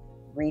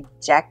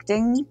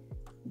rejecting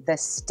the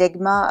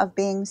stigma of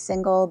being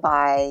single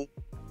by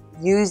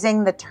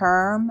using the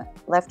term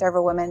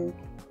leftover women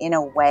in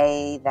a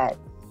way that,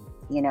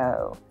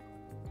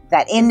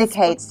 that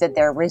indicates that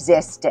they're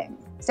resisting.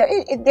 So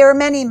there are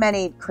many,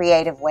 many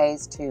creative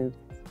ways to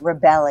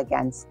rebel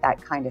against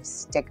that kind of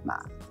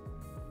stigma.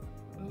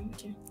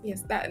 Okay.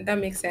 Yes, that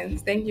makes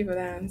sense. Thank you for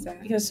that answer.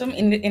 Because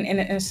in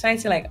a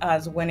society like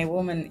us, when a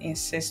woman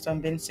insists on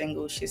being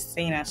single, she's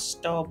seen as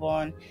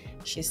stubborn.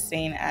 She's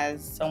seen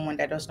as someone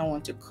that does not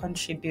want to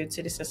contribute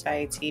to the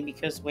society.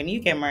 Because when you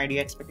get married,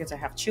 you're expected to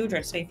have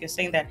children. So if you're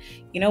saying that,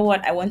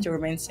 I want to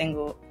remain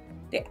single,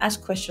 they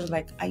ask questions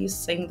like, are you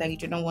saying that you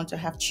do not want to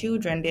have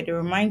children? They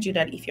remind you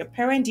that if your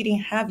parent didn't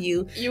have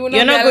you, you're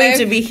not going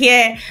to be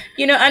here.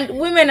 And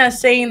women are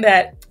saying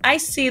that, I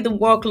see the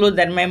workload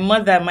that my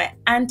mother, my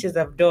aunties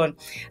have done.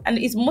 And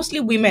it's mostly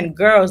women,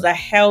 girls, that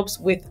helps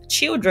with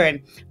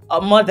children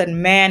more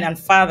than men and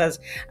fathers.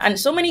 And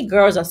so many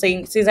girls are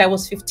saying, since I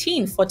was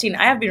 15, 14,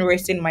 I have been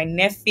raising my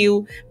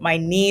nephew, my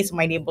niece,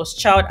 my neighbor's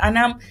child, and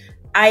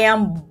I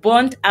am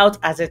burnt out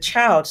as a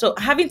child. So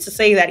having to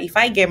say that if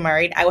I get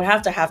married, I would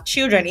have to have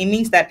children, it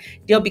means that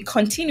there'll be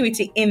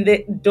continuity in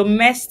the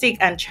domestic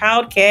and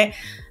childcare.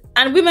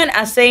 And women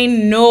are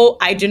saying, no,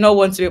 I do not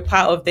want to be a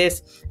part of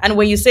this. And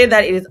when you say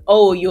that, it is,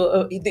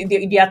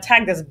 the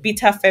attack as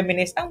bitter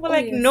feminist. And we're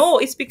yes. No,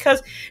 it's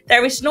because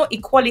there is no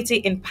equality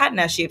in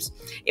partnerships.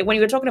 When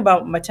you're talking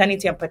about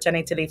maternity and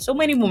paternity leave, so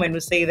many women will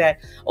say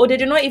that, they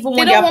do not even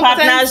want their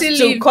partners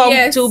to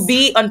come to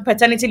be on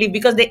paternity leave,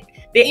 because they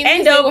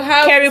end up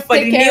caring for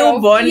the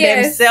newborn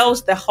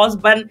themselves, the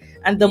husband,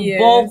 and the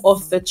bulk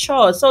of the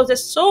chores. So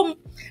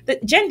the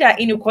gender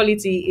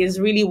inequality is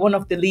really one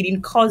of the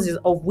leading causes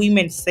of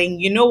women saying,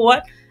 you know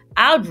what,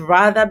 I'd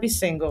rather be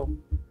single.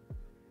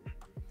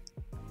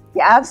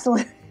 Yeah,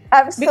 absolutely.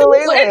 Because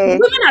Absolutely.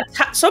 women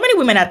are so many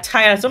women are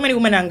tired. So many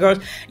women and girls.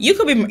 You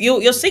could be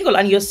you're single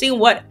and you're seeing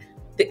what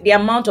the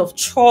amount of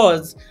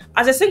chores.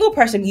 As a single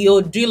person,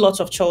 you'll do lots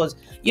of chores.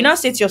 You now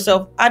say to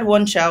yourself, add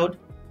one child,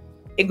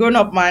 a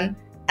grown-up man,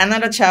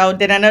 another child,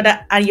 then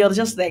another, and you're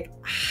just like,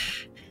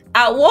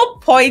 at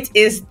what point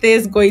is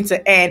this going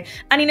to end?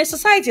 And in a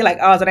society like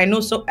ours, and I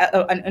know so,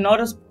 and in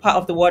other part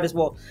of the world as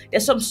well,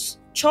 there's some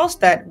chores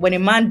that when a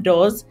man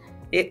does,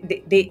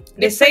 they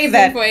say praise him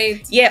that, for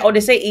it. yeah, or they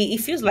say it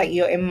feels like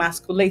you're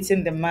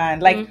emasculating the man.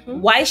 Like,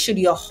 why should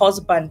your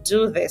husband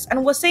do this?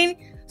 And we're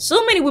saying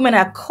so many women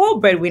are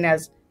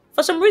co-breadwinners.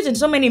 For some reason,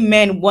 so many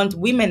men want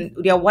women,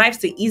 their wives,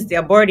 to ease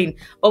their burden.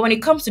 But when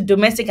it comes to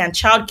domestic and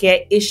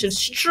childcare, it should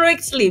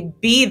strictly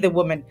be the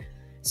woman.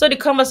 So the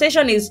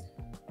conversation is,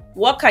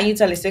 what can you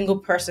tell a single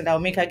person that will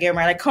make her get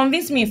married? Like,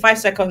 convince me in 5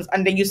 seconds,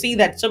 and then you see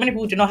that so many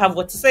people do not have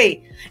what to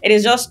say. It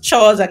is just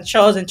chores and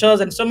chores and chores,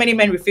 and so many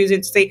men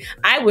refusing to say,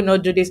 I will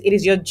not do this. It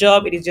is your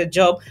job. It is your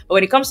job. But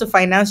when it comes to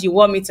finance, you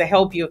want me to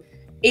help you.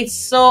 It's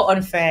so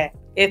unfair.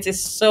 It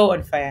is so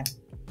unfair.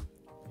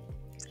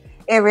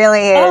 It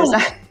really is.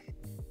 Oh.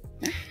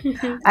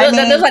 Those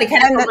are the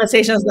kind of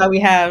conversations that we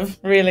have,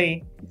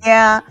 really.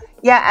 Yeah.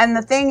 And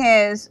the thing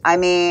is, I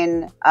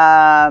mean,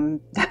 a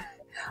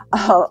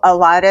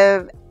lot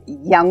of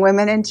young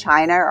women in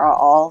China are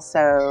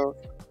also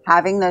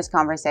having those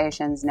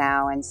conversations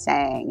now and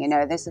saying, you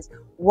know, this is,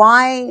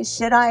 why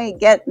should I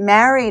get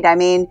married? I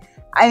mean,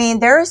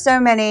 there are so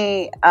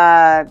many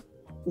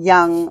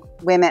young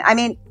women. I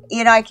mean,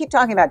 you know, I keep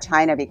talking about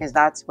China because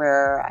that's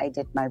where I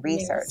did my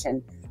research.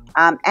 Yes.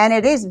 And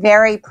it is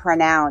very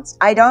pronounced.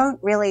 I don't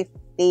really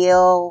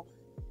feel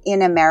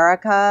in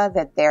America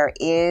that there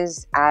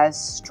is as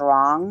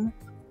strong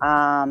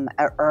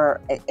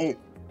or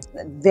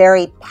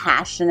very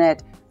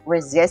passionate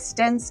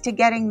resistance to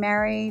getting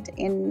married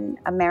in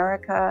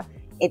America.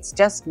 It's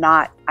just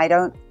not, I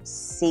don't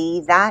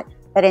see that.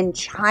 But in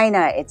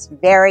China, it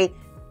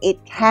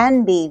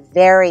can be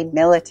very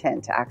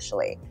militant,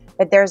 actually.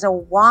 But there's a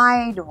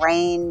wide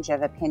range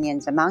of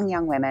opinions among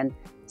young women.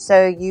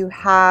 So you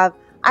have,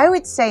 I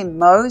would say,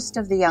 most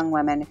of the young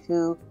women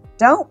who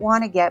don't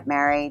want to get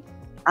married.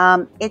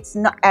 It's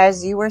not,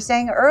 as you were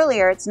saying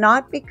earlier, it's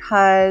not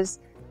because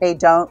they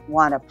don't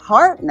want a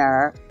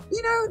partner.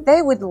 You know,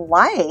 they would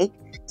like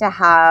to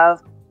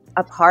have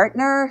a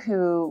partner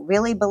who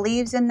really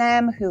believes in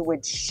them, who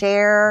would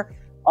share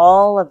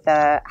all of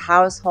the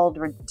household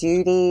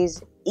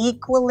duties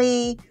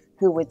equally,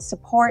 who would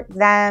support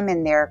them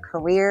in their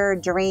career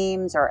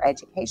dreams or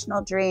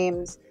educational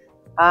dreams.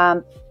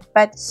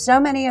 But so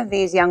many of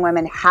these young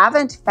women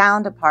haven't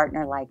found a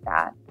partner like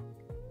that.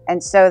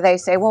 And so they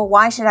say, well,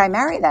 why should I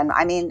marry then?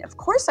 I mean, of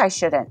course I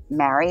shouldn't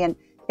marry. And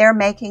they're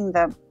making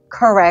the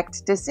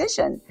correct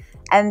decision.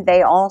 And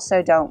they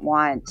also don't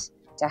want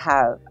to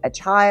have a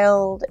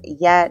child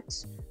yet.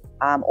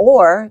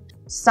 Or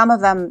some of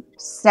them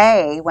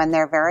say when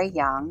they're very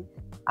young,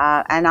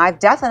 and I've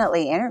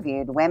definitely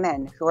interviewed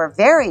women who are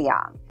very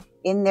young,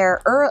 in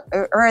their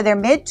their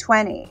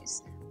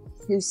mid-20s,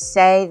 who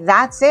say,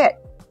 that's it.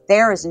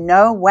 There is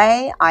no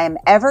way I am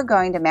ever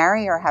going to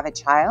marry or have a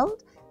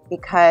child,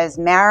 because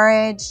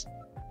marriage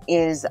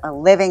is a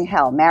living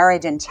hell.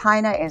 Marriage in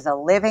China is a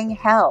living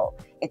hell.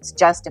 It's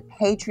just a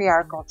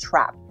patriarchal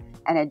trap.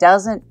 And it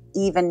doesn't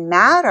even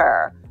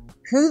matter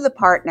who the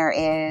partner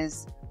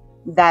is,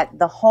 that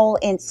the whole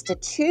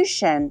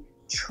institution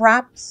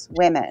traps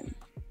women.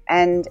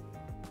 And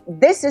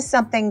this is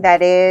something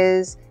that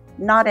is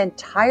not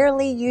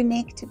entirely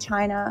unique to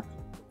China,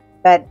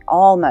 but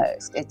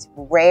almost. It's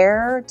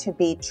rare to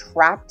be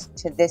trapped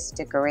to this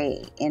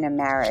degree in a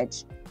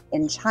marriage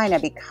in China,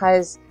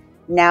 because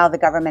now the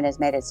government has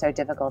made it so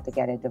difficult to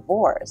get a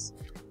divorce.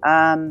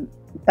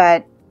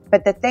 But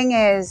the thing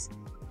is,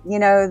 you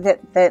know,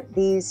 that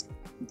these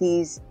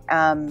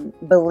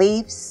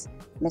beliefs,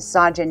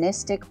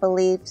 misogynistic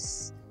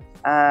beliefs,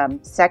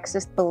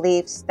 sexist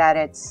beliefs, that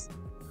it's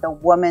the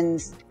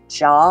woman's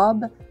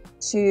job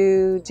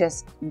to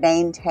just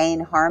maintain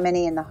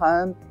harmony in the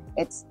home.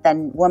 It's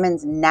the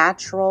woman's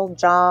natural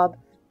job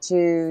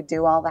to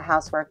do all the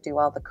housework, do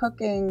all the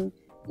cooking,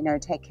 you know,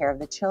 take care of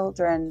the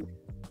children.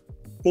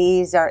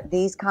 These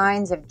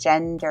kinds of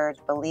gendered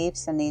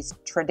beliefs and these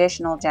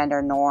traditional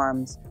gender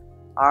norms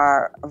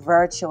are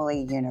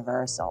virtually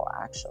universal,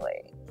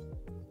 actually.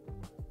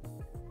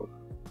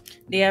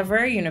 They are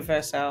very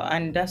universal,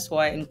 and that's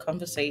why in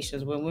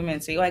conversations when women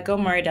say, "Oh, I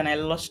got married and I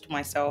lost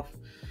myself,"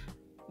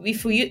 we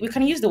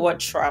can use the word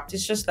trapped.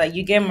 It's just like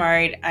you get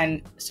married,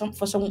 and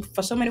for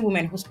so many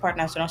women whose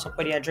partners do not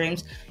support their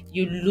dreams,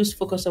 you lose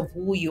focus of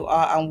who you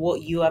are and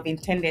what you have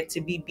intended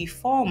to be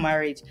before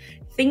marriage.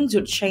 Things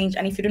will change,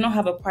 and if you do not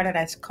have a partner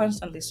that's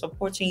constantly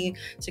supporting you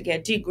to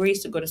get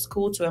degrees, to go to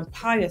school, to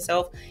empower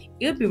yourself,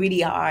 it'll be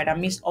really hard and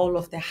miss all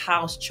of the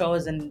house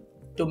chores and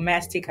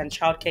domestic and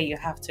childcare you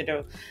have to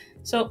do.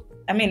 So,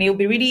 I mean,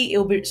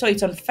 so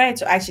it's unfair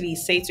to actually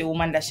say to a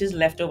woman that she's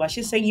left over.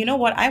 She's saying, you know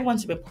what, I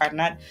want to be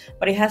partnered,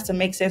 but it has to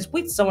make sense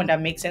with someone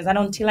that makes sense. And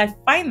until I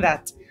find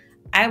that,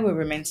 I will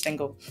remain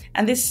single.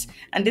 And this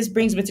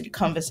brings me to the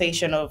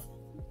conversation of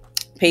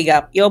pay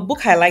gap. Your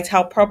book highlights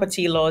how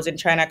property laws in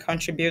China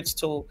contributes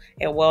to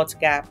a wealth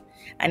gap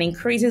and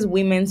increases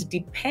women's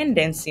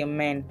dependency on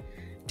men.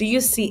 Do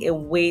you see a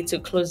way to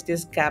close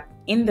this gap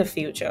in the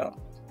future?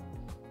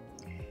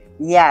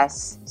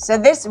 Yes. So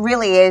this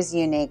really is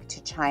unique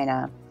to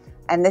China.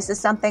 And this is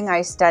something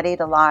I studied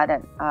a lot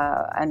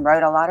and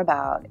wrote a lot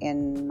about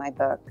in my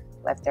book,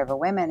 Leftover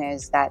Women,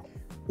 is that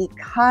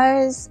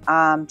because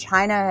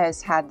China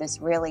has had this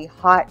really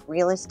hot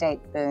real estate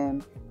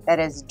boom that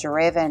has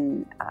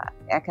driven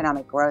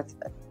economic growth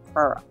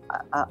for,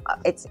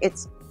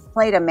 it's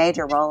played a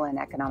major role in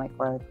economic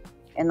growth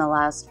in the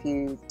last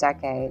few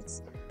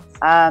decades.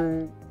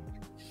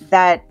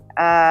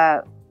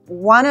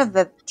 One of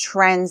the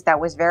trends that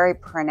was very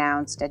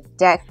pronounced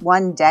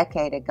one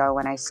decade ago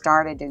when I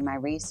started doing my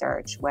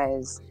research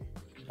was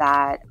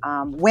that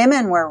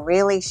women were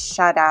really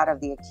shut out of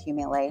the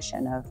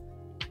accumulation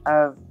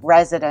of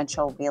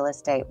residential real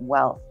estate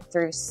wealth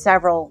through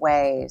several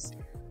ways.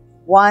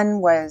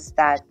 One was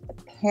that the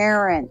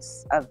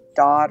parents of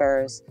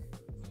daughters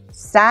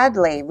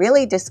sadly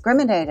really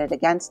discriminated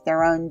against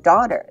their own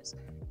daughters.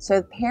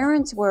 So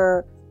parents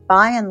were,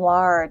 by and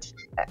large,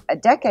 a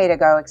decade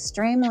ago,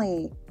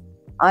 extremely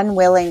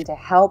unwilling to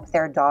help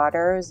their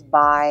daughters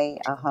buy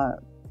a home.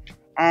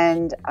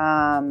 And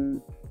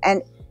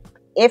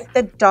if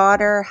the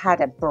daughter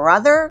had a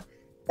brother,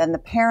 then the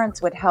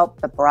parents would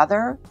help the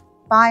brother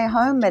buy a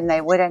home and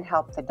they wouldn't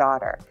help the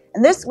daughter.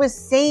 And this was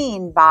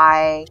seen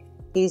by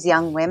these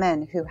young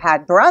women who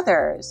had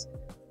brothers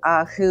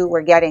who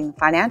were getting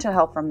financial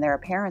help from their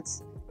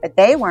parents, but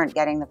they weren't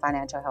getting the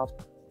financial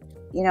help.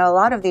 You know, a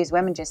lot of these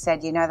women just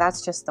said,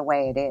 that's just the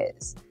way it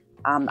is.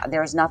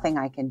 There's nothing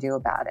I can do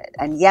about it.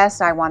 And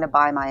yes, I want to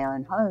buy my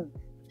own home,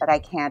 but I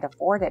can't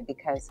afford it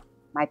because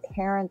my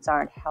parents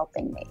aren't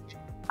helping me.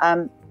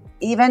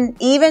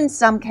 Even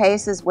some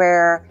cases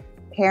where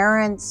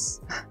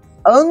parents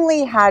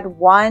only had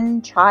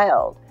one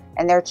child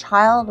and their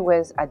child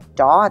was a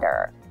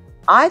daughter.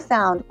 I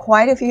found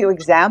quite a few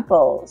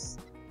examples,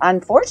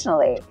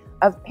 unfortunately,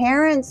 of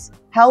parents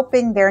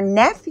helping their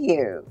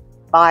nephew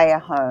buy a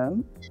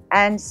home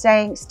and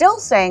still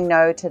saying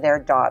no to their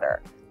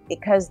daughter,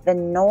 because the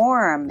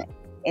norm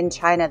in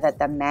China that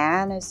the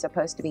man is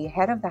supposed to be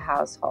head of the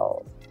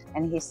household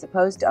and he's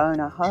supposed to own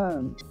a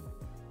home,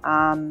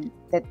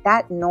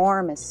 that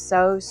norm is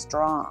so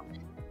strong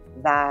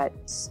that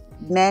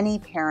many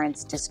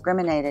parents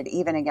discriminated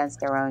even against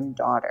their own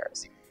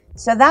daughters.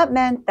 So that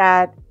meant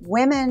that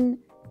women,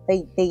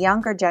 the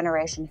younger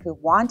generation who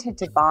wanted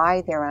to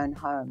buy their own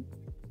home,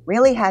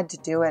 really had to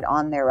do it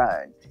on their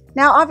own.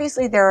 Now,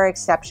 obviously, there are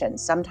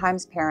exceptions.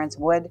 Sometimes parents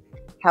would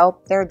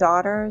help their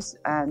daughters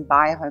and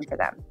buy a home for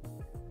them.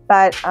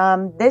 But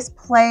this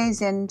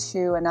plays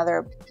into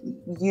another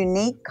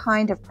unique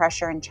kind of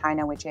pressure in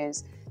China, which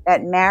is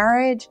that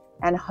marriage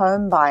and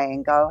home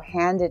buying go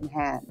hand in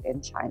hand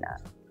in China.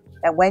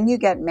 That when you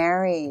get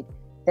married,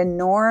 the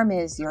norm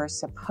is you're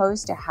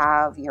supposed to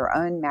have your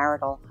own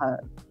marital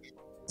home.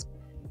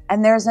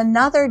 And there's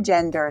another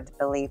gendered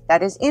belief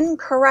that is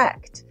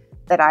incorrect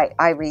that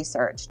I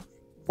researched,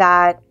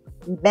 that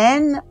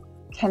men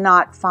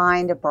cannot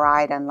find a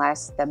bride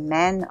unless the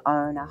men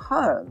own a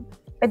home.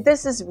 But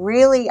this is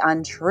really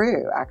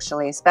untrue,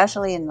 actually,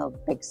 especially in the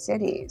big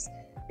cities,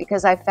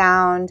 because I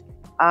found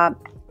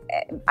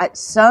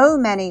so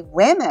many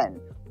women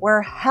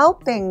were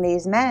helping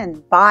these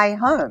men buy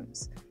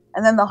homes.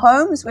 And then the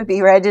homes would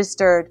be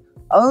registered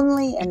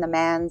only in the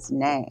man's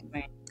name.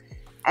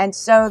 And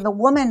so the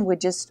woman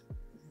would just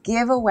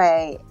give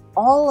away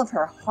all of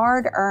her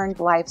hard-earned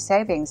life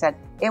savings. And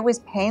it was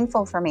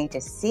painful for me to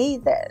see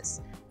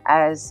this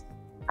as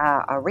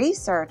a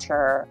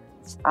researcher.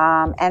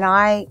 And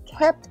I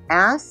kept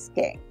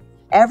asking,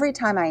 every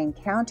time I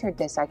encountered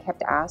this, I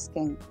kept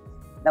asking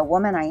the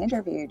woman I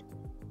interviewed,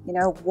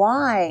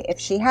 why, if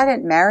she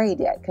hadn't married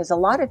yet, because a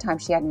lot of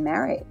times she hadn't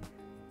married,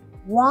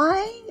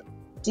 why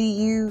do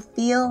you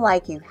feel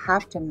like you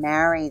have to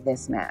marry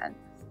this man?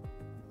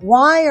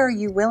 Why are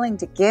you willing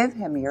to give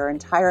him your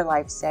entire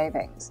life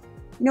savings?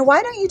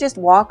 Why don't you just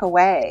walk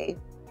away?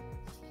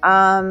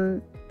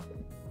 But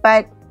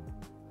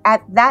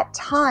at that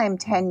time,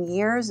 10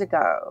 years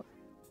ago,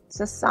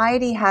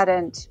 society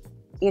hadn't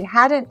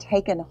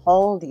taken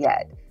hold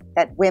yet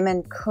that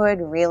women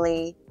could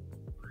really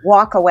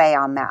walk away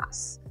en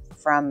masse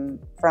from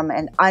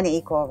an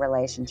unequal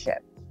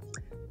relationship.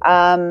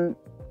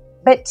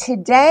 But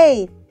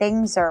today,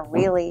 things are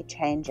really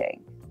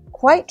changing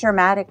quite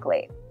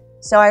dramatically.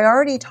 So I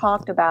already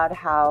talked about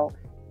how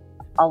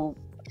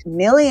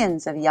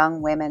millions of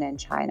young women in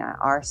China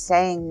are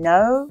saying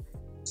no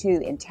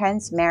to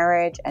intense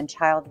marriage and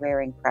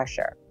child-rearing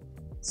pressure.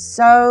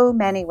 So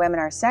many women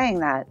are saying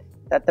that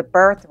the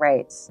birth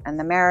rates and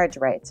the marriage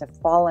rates have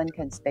fallen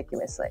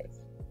conspicuously.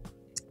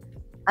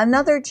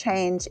 Another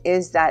change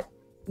is that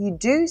you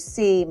do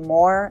see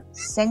more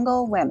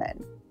single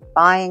women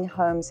buying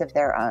homes of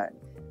their own.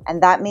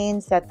 And that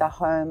means that the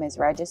home is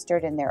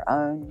registered in their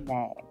own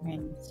name. Right.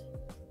 And so the woman would just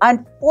give away all of her hard-earned life savings. And then the homes would be registered only in the man's name. And so the woman would just give away all of her hard-earned life savings. And that means that the home is registered in their own name.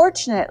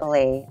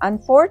 Unfortunately,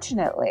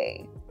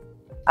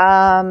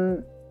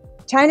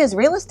 China's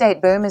real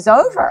estate boom is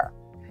over.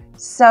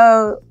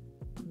 So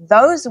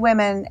those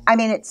women, I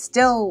mean, it's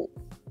still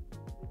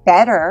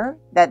better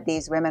that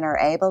these women are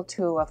able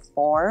to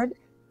afford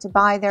to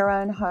buy their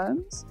own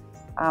homes.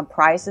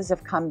 Prices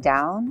have come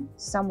down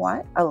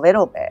somewhat, a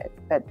little bit,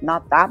 but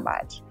not that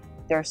much.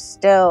 They're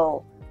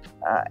still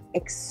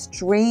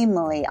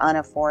extremely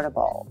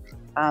unaffordable,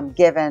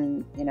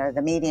 given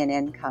the median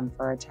income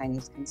for a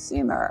Chinese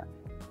consumer.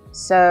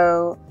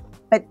 So,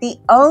 but the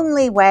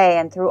only way,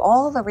 and through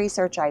all the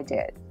research I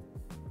did,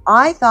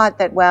 I thought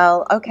that,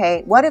 well,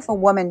 okay, what if a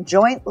woman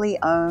jointly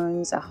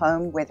owns a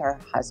home with her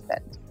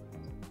husband?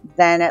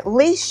 Then at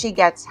least she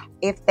gets,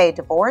 if they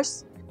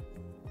divorce,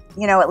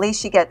 at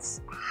least she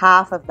gets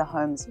half of the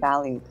home's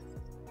value.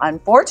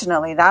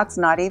 Unfortunately, that's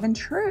not even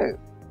true,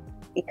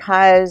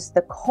 because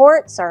the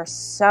courts are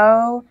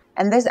so,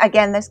 and this,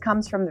 again, this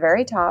comes from the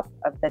very top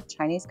of the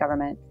Chinese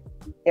government.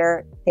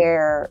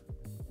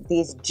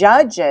 These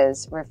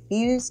judges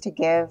refuse to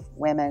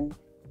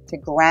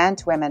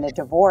grant women a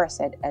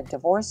divorce at a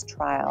divorce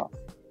trial.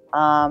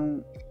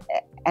 And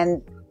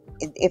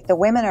if the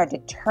women are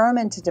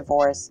determined to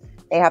divorce,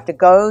 they have to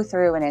go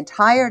through an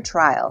entire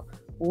trial,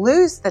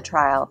 lose the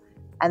trial,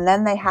 and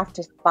then they have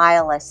to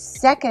file a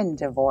second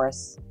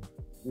divorce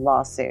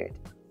lawsuit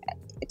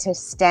to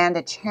stand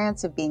a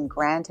chance of being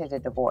granted a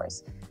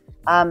divorce.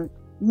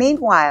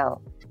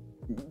 Meanwhile,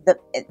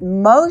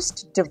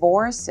 most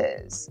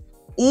divorces,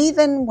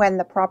 even when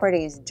the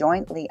property is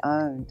jointly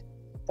owned,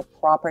 the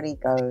property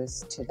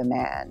goes to the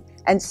man.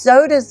 And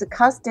so does the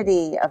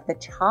custody of the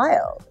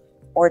child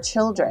or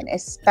children,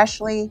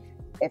 especially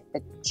if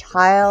the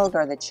child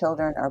or the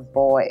children are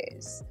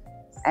boys.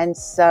 And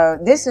so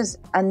this is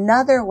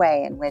another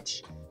way in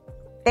which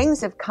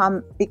things have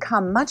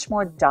become much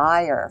more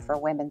dire for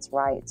women's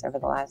rights over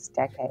the last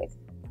decade.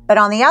 But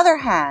on the other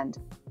hand,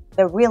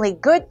 the really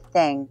good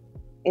thing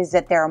is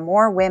that there are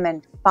more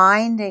women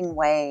finding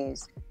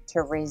ways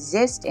to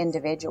resist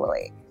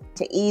individually,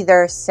 to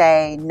either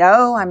say,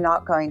 no, I'm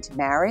not going to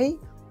marry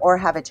or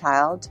have a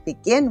child to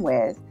begin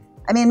with.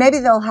 I mean, maybe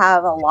they'll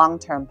have a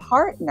long-term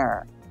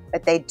partner,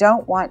 but they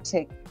don't want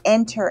to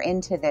enter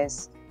into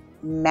this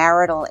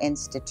marital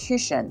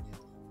institution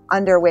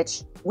under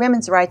which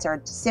women's rights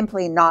are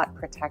simply not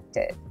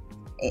protected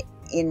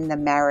in the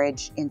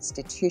marriage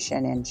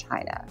institution in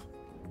China.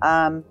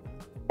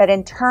 But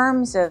in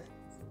terms of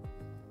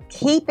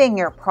keeping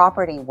your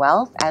property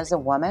wealth as a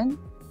woman,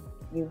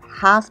 you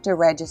have to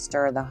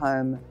register the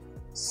home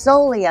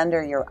solely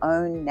under your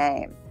own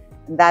name.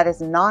 And that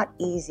is not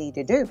easy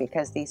to do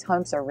because these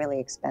homes are really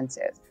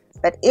expensive.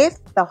 But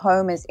if the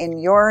home is in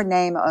your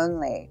name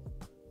only,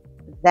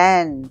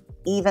 then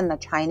even the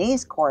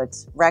Chinese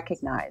courts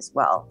recognize,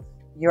 well,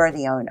 you're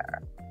the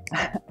owner.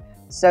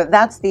 So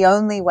that's the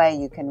only way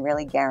you can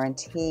really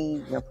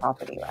guarantee your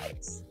property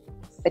rights.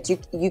 But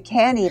you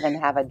can't even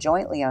have a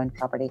jointly owned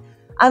property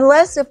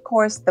unless, of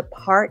course, the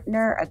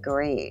partner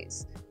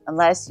agrees.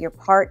 Unless your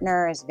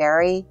partner is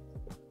very,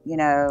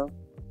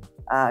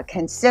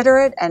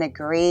 considerate and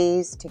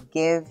agrees to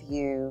give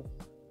you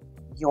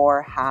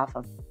your half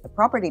of the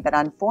property. But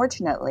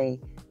unfortunately,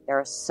 there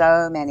are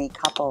so many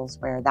couples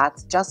where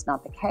that's just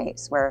not the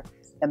case, where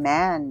the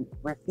man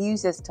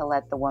refuses to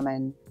let the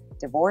woman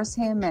divorce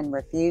him and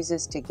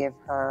refuses to give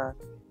her,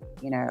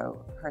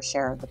 her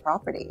share of the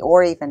property,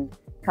 or even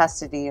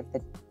custody of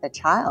the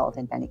child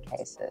in many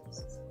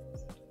cases.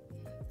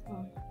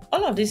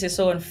 All of this is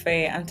so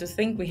unfair, and to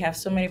think we have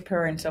so many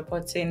parents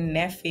supporting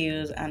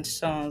nephews and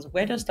sons.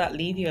 Where does that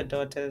leave your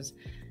daughters?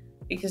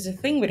 Because the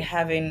thing with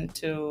having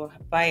to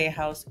buy a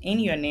house in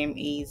your name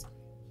is,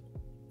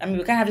 we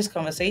can't have this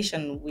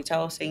conversation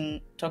without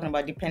talking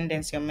about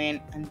dependency on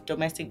men and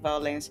domestic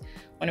violence.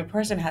 When a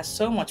person has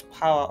so much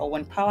power, or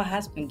when power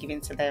has been given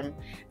to them,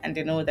 and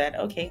they know that,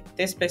 okay,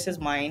 this place is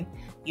mine,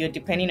 you're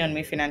depending on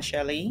me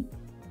financially,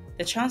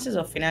 the chances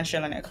of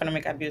financial and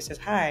economic abuse is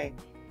high.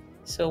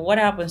 So what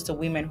happens to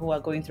women who are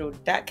going through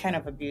that kind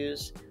of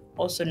abuse,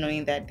 also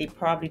knowing that they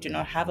probably do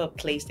not have a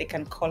place they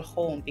can call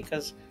home,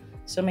 because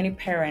so many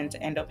parents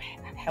end up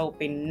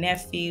helping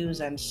nephews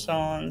and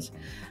sons.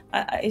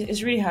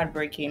 It's really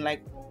heartbreaking.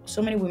 Like,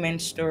 so many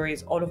women's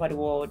stories all over the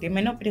world, they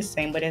may not be the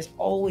same, but there's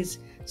always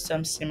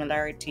some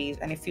similarities,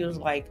 and it feels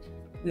like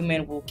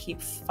women will keep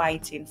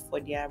fighting for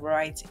their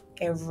rights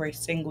every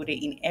single day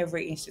in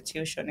every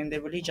institution, in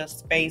the religious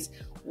space,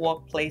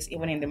 workplace,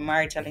 even in the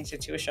marital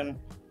institution.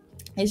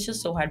 It's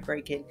just so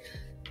heartbreaking.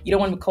 You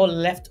don't want to be called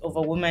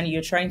leftover woman.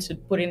 You're trying to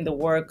put in the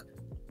work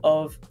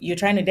of, you're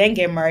trying to then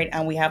get married,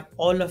 and we have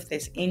all of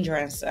this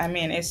endurance.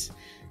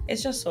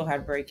 It's just so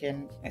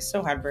heartbreaking. It's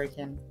so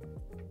heartbreaking.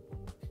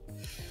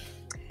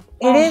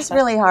 It is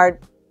really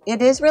hard.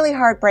 It is really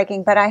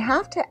heartbreaking, but I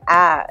have to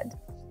add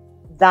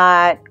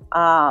that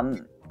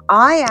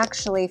I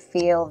actually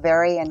feel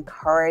very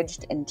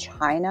encouraged in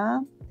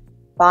China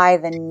by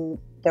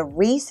the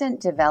recent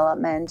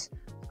development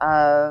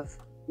of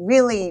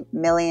really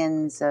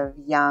millions of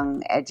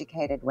young,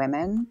 educated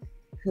women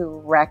who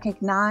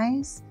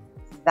recognize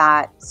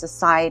that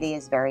society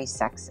is very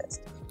sexist.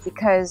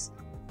 Because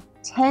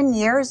 10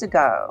 years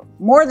ago,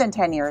 more than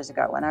 10 years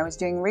ago, when I was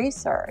doing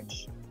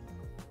research,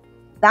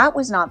 that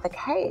was not the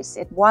case.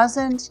 It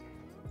wasn't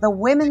the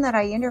women that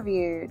I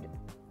interviewed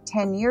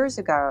 10 years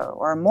ago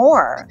or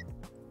more,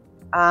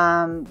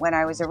 when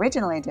I was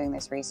originally doing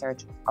this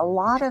research, a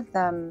lot of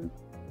them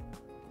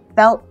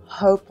felt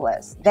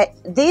hopeless. That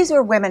these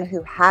were women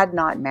who had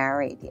not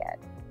married yet.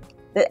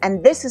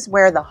 And this is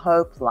where the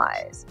hope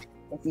lies.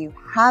 If you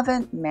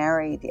haven't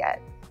married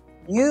yet,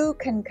 you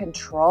can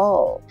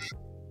control.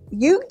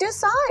 You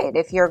decide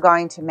if you're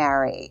going to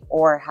marry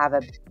or have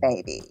a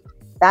baby.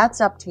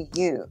 That's up to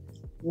you.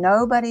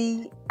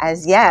 Nobody,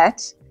 as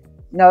yet,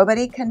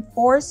 nobody can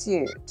force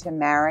you to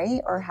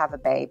marry or have a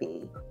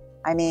baby.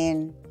 I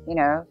mean, you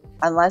know,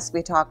 unless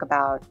we talk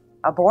about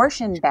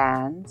abortion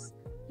bans,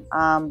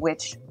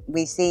 which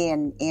we see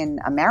in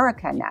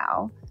America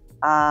now,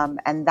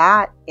 and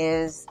that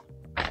is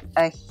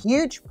a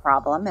huge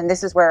problem. And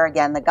this is where,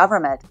 again, the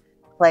government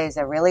plays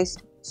a really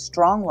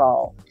strong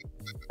role.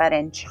 But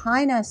in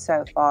China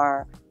so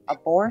far,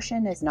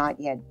 abortion is not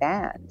yet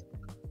banned.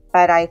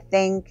 But I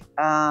think,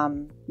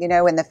 you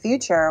know, in the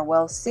future,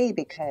 we'll see,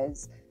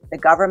 because the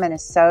government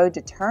is so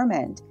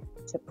determined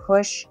to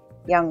push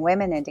young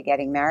women into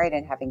getting married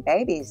and having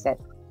babies that,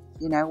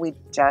 you know, we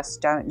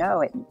just don't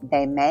know.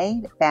 They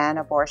may ban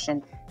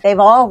abortion. They've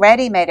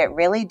already made it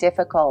really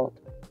difficult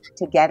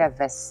to get a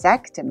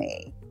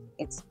vasectomy.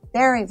 It's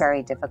very,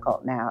 very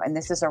difficult now. And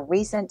this is a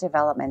recent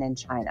development in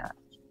China.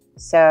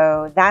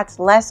 So that's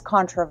less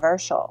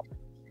controversial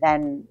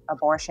than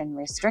abortion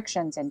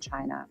restrictions in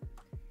China.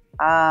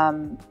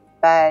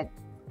 But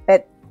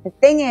the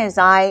thing is,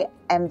 I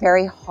am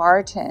very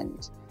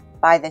heartened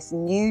by this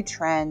new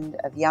trend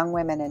of young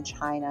women in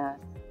China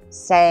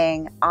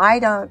saying, I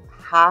don't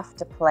have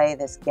to play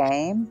this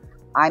game.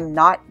 I'm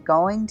not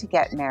going to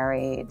get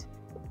married.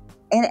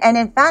 And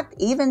in fact,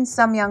 even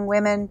some young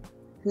women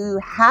who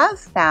have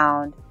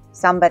found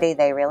somebody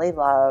they really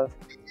love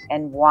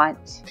and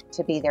want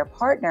to be their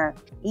partner,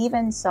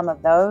 even some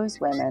of those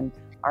women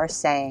are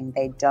saying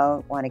they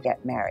don't want to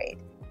get married,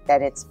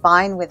 that it's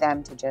fine with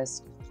them to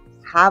just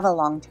have a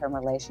long-term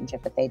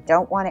relationship, but they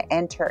don't want to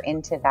enter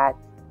into that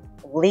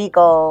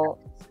legal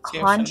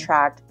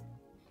contract,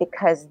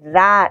 because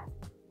that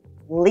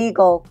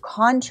legal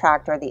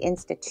contract, or the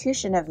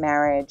institution of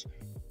marriage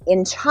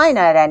in China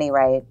at any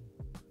rate,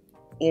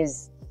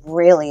 is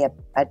really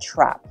a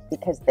trap,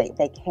 because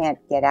they can't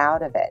get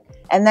out of it.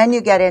 And then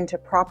you get into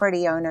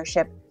property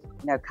ownership,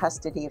 you know,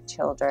 custody of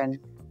children.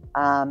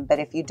 But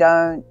if you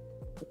don't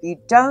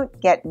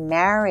get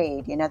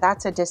married, you know,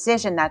 that's a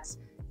decision. That's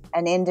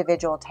an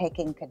individual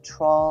taking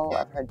control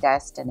of her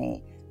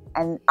destiny.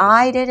 And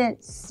I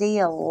didn't see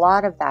a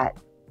lot of that.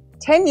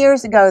 10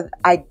 years ago,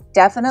 I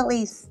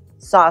definitely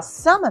saw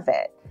some of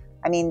it.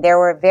 I mean, there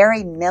were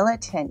very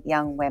militant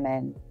young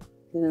women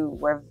who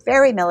were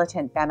very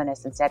militant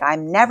feminists and said,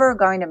 I'm never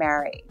going to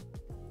marry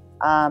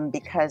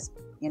because,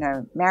 you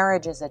know,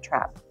 marriage is a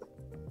trap.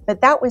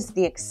 But that was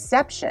the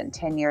exception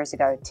 10 years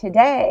ago.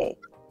 Today,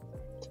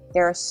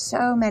 there are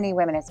so many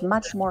women, it's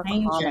much more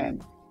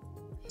common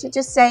to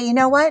just say, you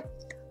know what?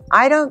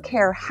 I don't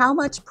care how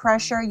much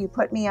pressure you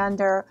put me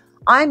under.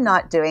 I'm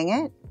not doing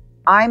it.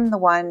 I'm the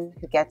one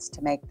who gets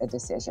to make the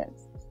decision.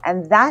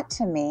 And that,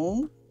 to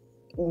me,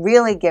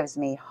 really gives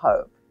me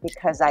hope,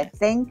 because I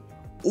think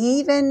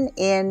even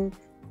in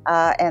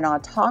an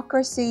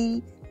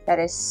autocracy that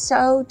is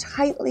so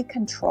tightly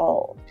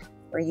controlled,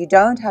 where you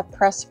don't have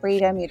press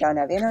freedom, you don't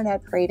have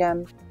internet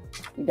freedom,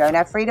 you don't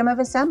have freedom of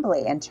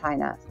assembly in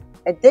China.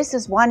 But this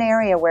is one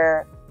area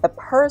where the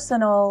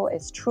personal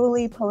is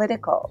truly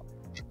political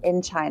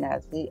in China.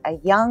 A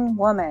young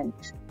woman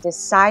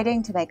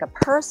deciding to make a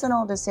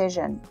personal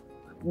decision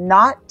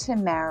not to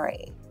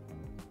marry,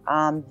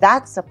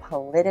 that's a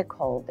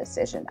political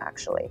decision,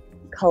 actually.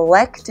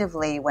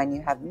 Collectively, when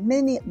you have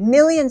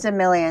millions and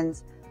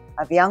millions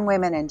of young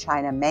women in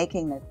China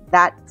making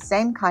that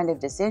same kind of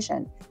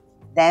decision,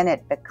 then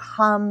it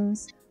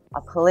becomes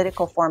a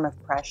political form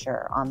of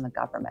pressure on the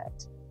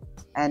government.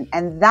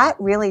 And that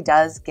really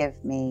does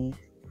give me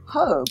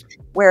hope.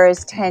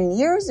 Whereas 10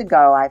 years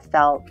ago, I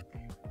felt,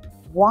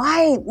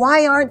 why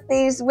aren't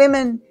these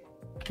women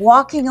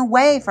walking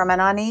away from an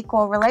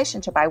unequal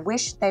relationship? I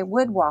wish they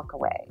would walk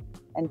away.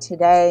 And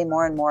today,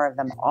 more and more of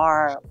them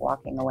are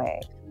walking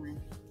away.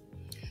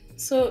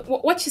 So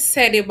what you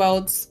said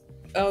about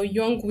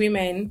young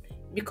women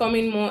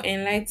becoming more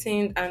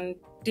enlightened and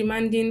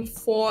demanding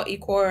for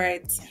equal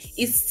rights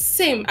is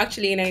same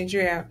actually in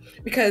Nigeria,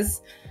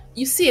 because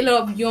you see a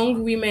lot of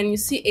young women, you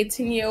see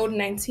 18-year-old,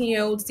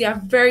 19-year-olds, they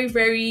are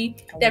very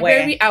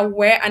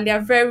aware, and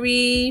they're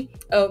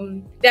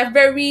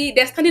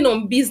standing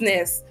on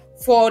business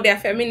for their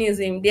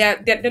feminism.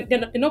 They're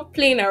not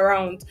playing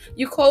around.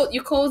 You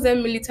call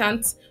them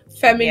militant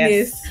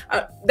feminists.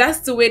 Yes.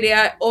 That's the way they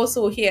are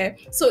also here.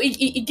 So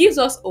it gives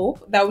us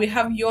hope that we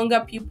have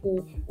younger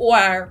people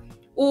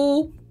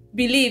who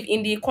believe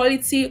in the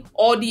equality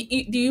or the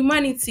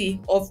humanity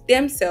of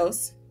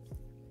themselves,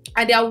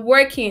 and they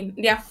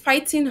are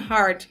fighting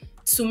hard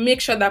to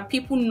make sure that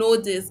people know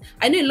this.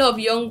 I know a lot of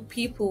young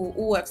people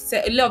who have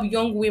said, a lot of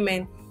young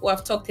women who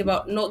have talked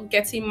about not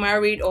getting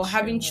married or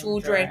having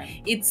children.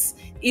 It's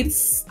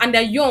and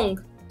they're young,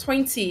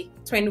 20,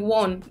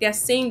 21. They're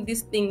saying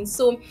these things.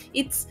 So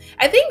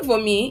I think for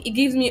me, it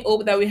gives me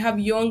hope that we have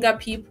younger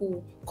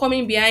people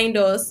coming behind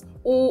us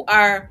who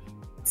are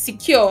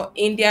secure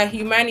in their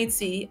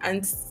humanity,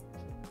 and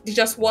they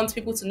just want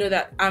people to know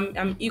that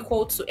I'm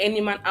equal to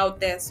any man out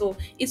there. So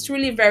it's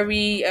really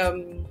very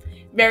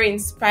very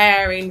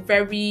inspiring,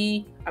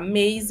 very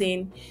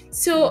amazing.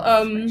 So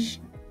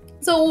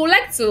so we would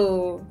like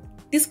to,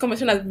 this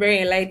conversation has been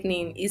very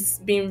enlightening. It's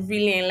been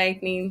really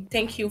enlightening.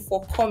 Thank you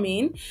for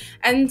coming.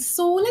 And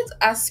so let's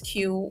ask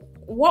you,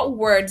 what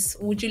words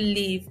would you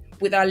leave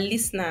with our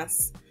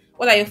listeners?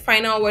 What are your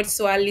final words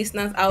to our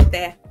listeners out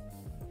there?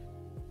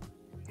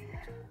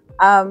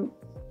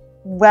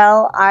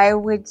 Well, I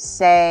would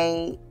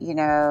say,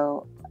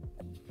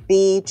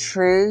 be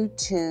true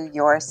to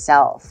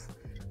yourself.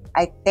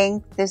 I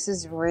think this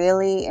is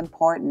really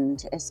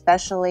important,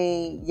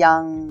 especially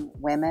young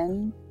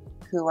women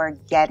who are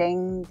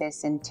getting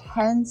this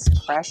intense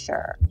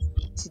pressure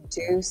to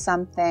do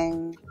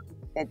something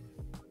that,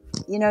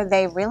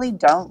 they really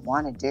don't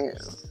want to do,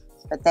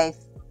 but they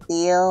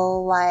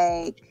feel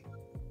like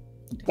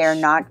they're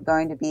not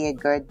going to be a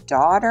good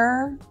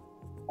daughter,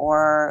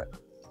 or,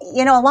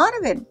 a lot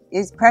of it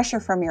is pressure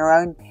from your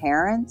own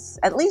parents,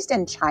 at least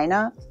in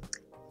China.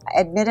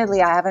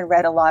 Admittedly, I haven't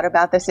read a lot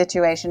about the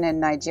situation in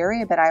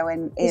Nigeria, but I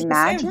would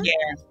imagine.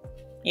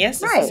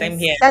 Yes, it's right, the same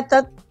here. That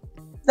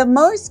the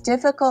most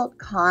difficult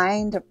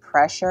kind of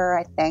pressure,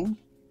 I think,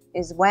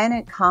 is when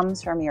it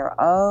comes from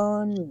your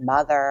own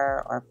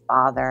mother or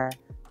father,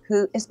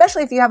 who,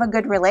 especially if you have a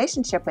good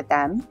relationship with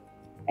them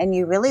and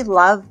you really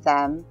love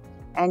them,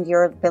 and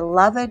your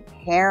beloved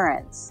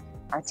parents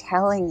are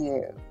telling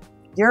you,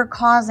 you're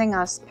causing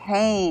us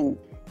pain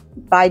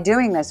by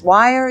doing this.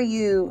 Why are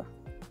you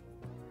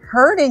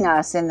hurting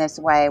us in this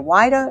way?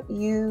 Why don't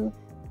you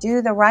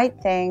do the right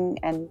thing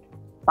and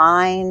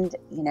find,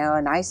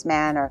 a nice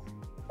man, or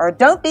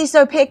don't be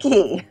so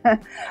picky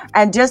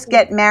and just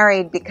get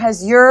married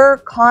because you're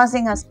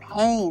causing us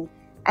pain.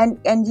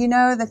 And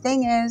the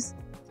thing is,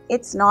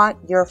 it's not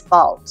your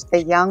fault.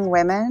 The young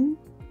women,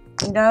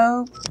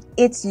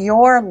 it's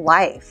your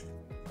life.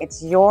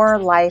 It's your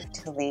life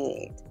to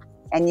lead.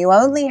 And you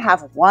only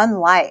have one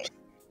life.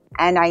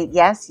 And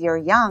yes, you're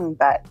young,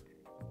 but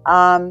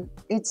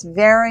it's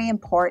very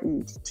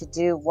important to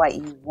do what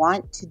you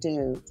want to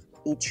do.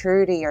 Be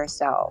true to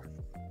yourself.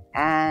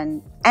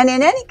 And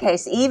in any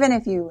case, even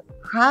if you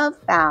have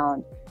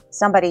found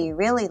somebody you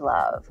really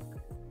love,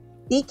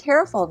 be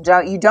careful.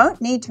 You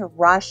don't need to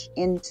rush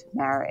into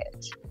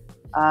marriage.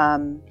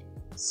 But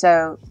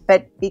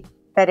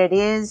it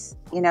is,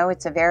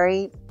 it's a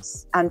very,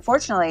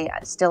 unfortunately,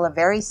 still a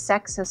very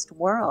sexist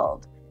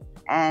world.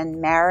 And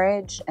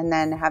marriage and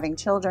then having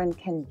children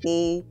can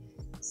be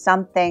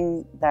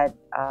something that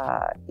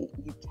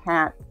you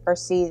can't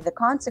foresee the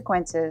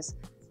consequences.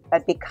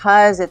 But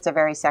because it's a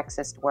very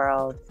sexist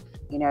world,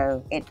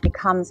 it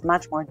becomes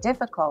much more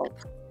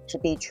difficult to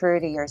be true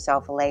to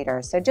yourself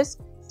later. So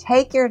just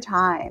take your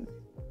time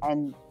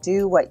and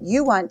do what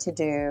you want to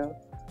do.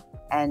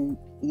 And,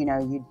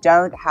 you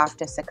don't have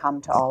to succumb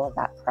to all of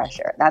that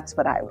pressure. That's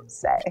what I would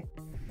say.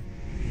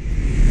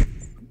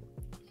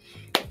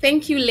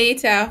 Thank you,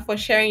 Leta, for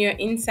sharing your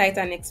insights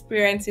and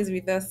experiences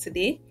with us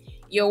today.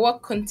 Your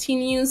work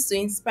continues to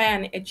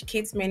inspire and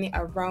educate many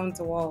around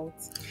the world.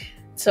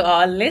 To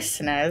our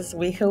listeners,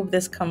 we hope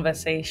this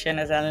conversation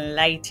has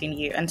enlightened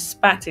you and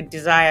sparked a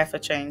desire for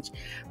change.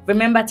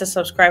 Remember to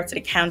subscribe to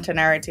the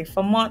Counternarrative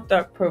for more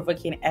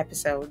thought-provoking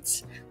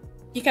episodes.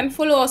 You can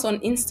follow us on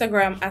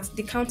Instagram at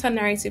the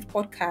Counternarrative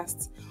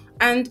Podcast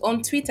and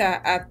on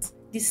Twitter at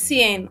the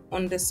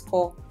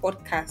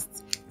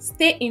CN_podcast.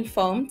 Stay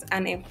informed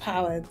and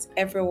empowered,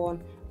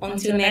 everyone.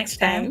 Until next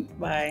time.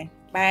 Bye.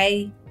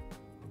 Bye.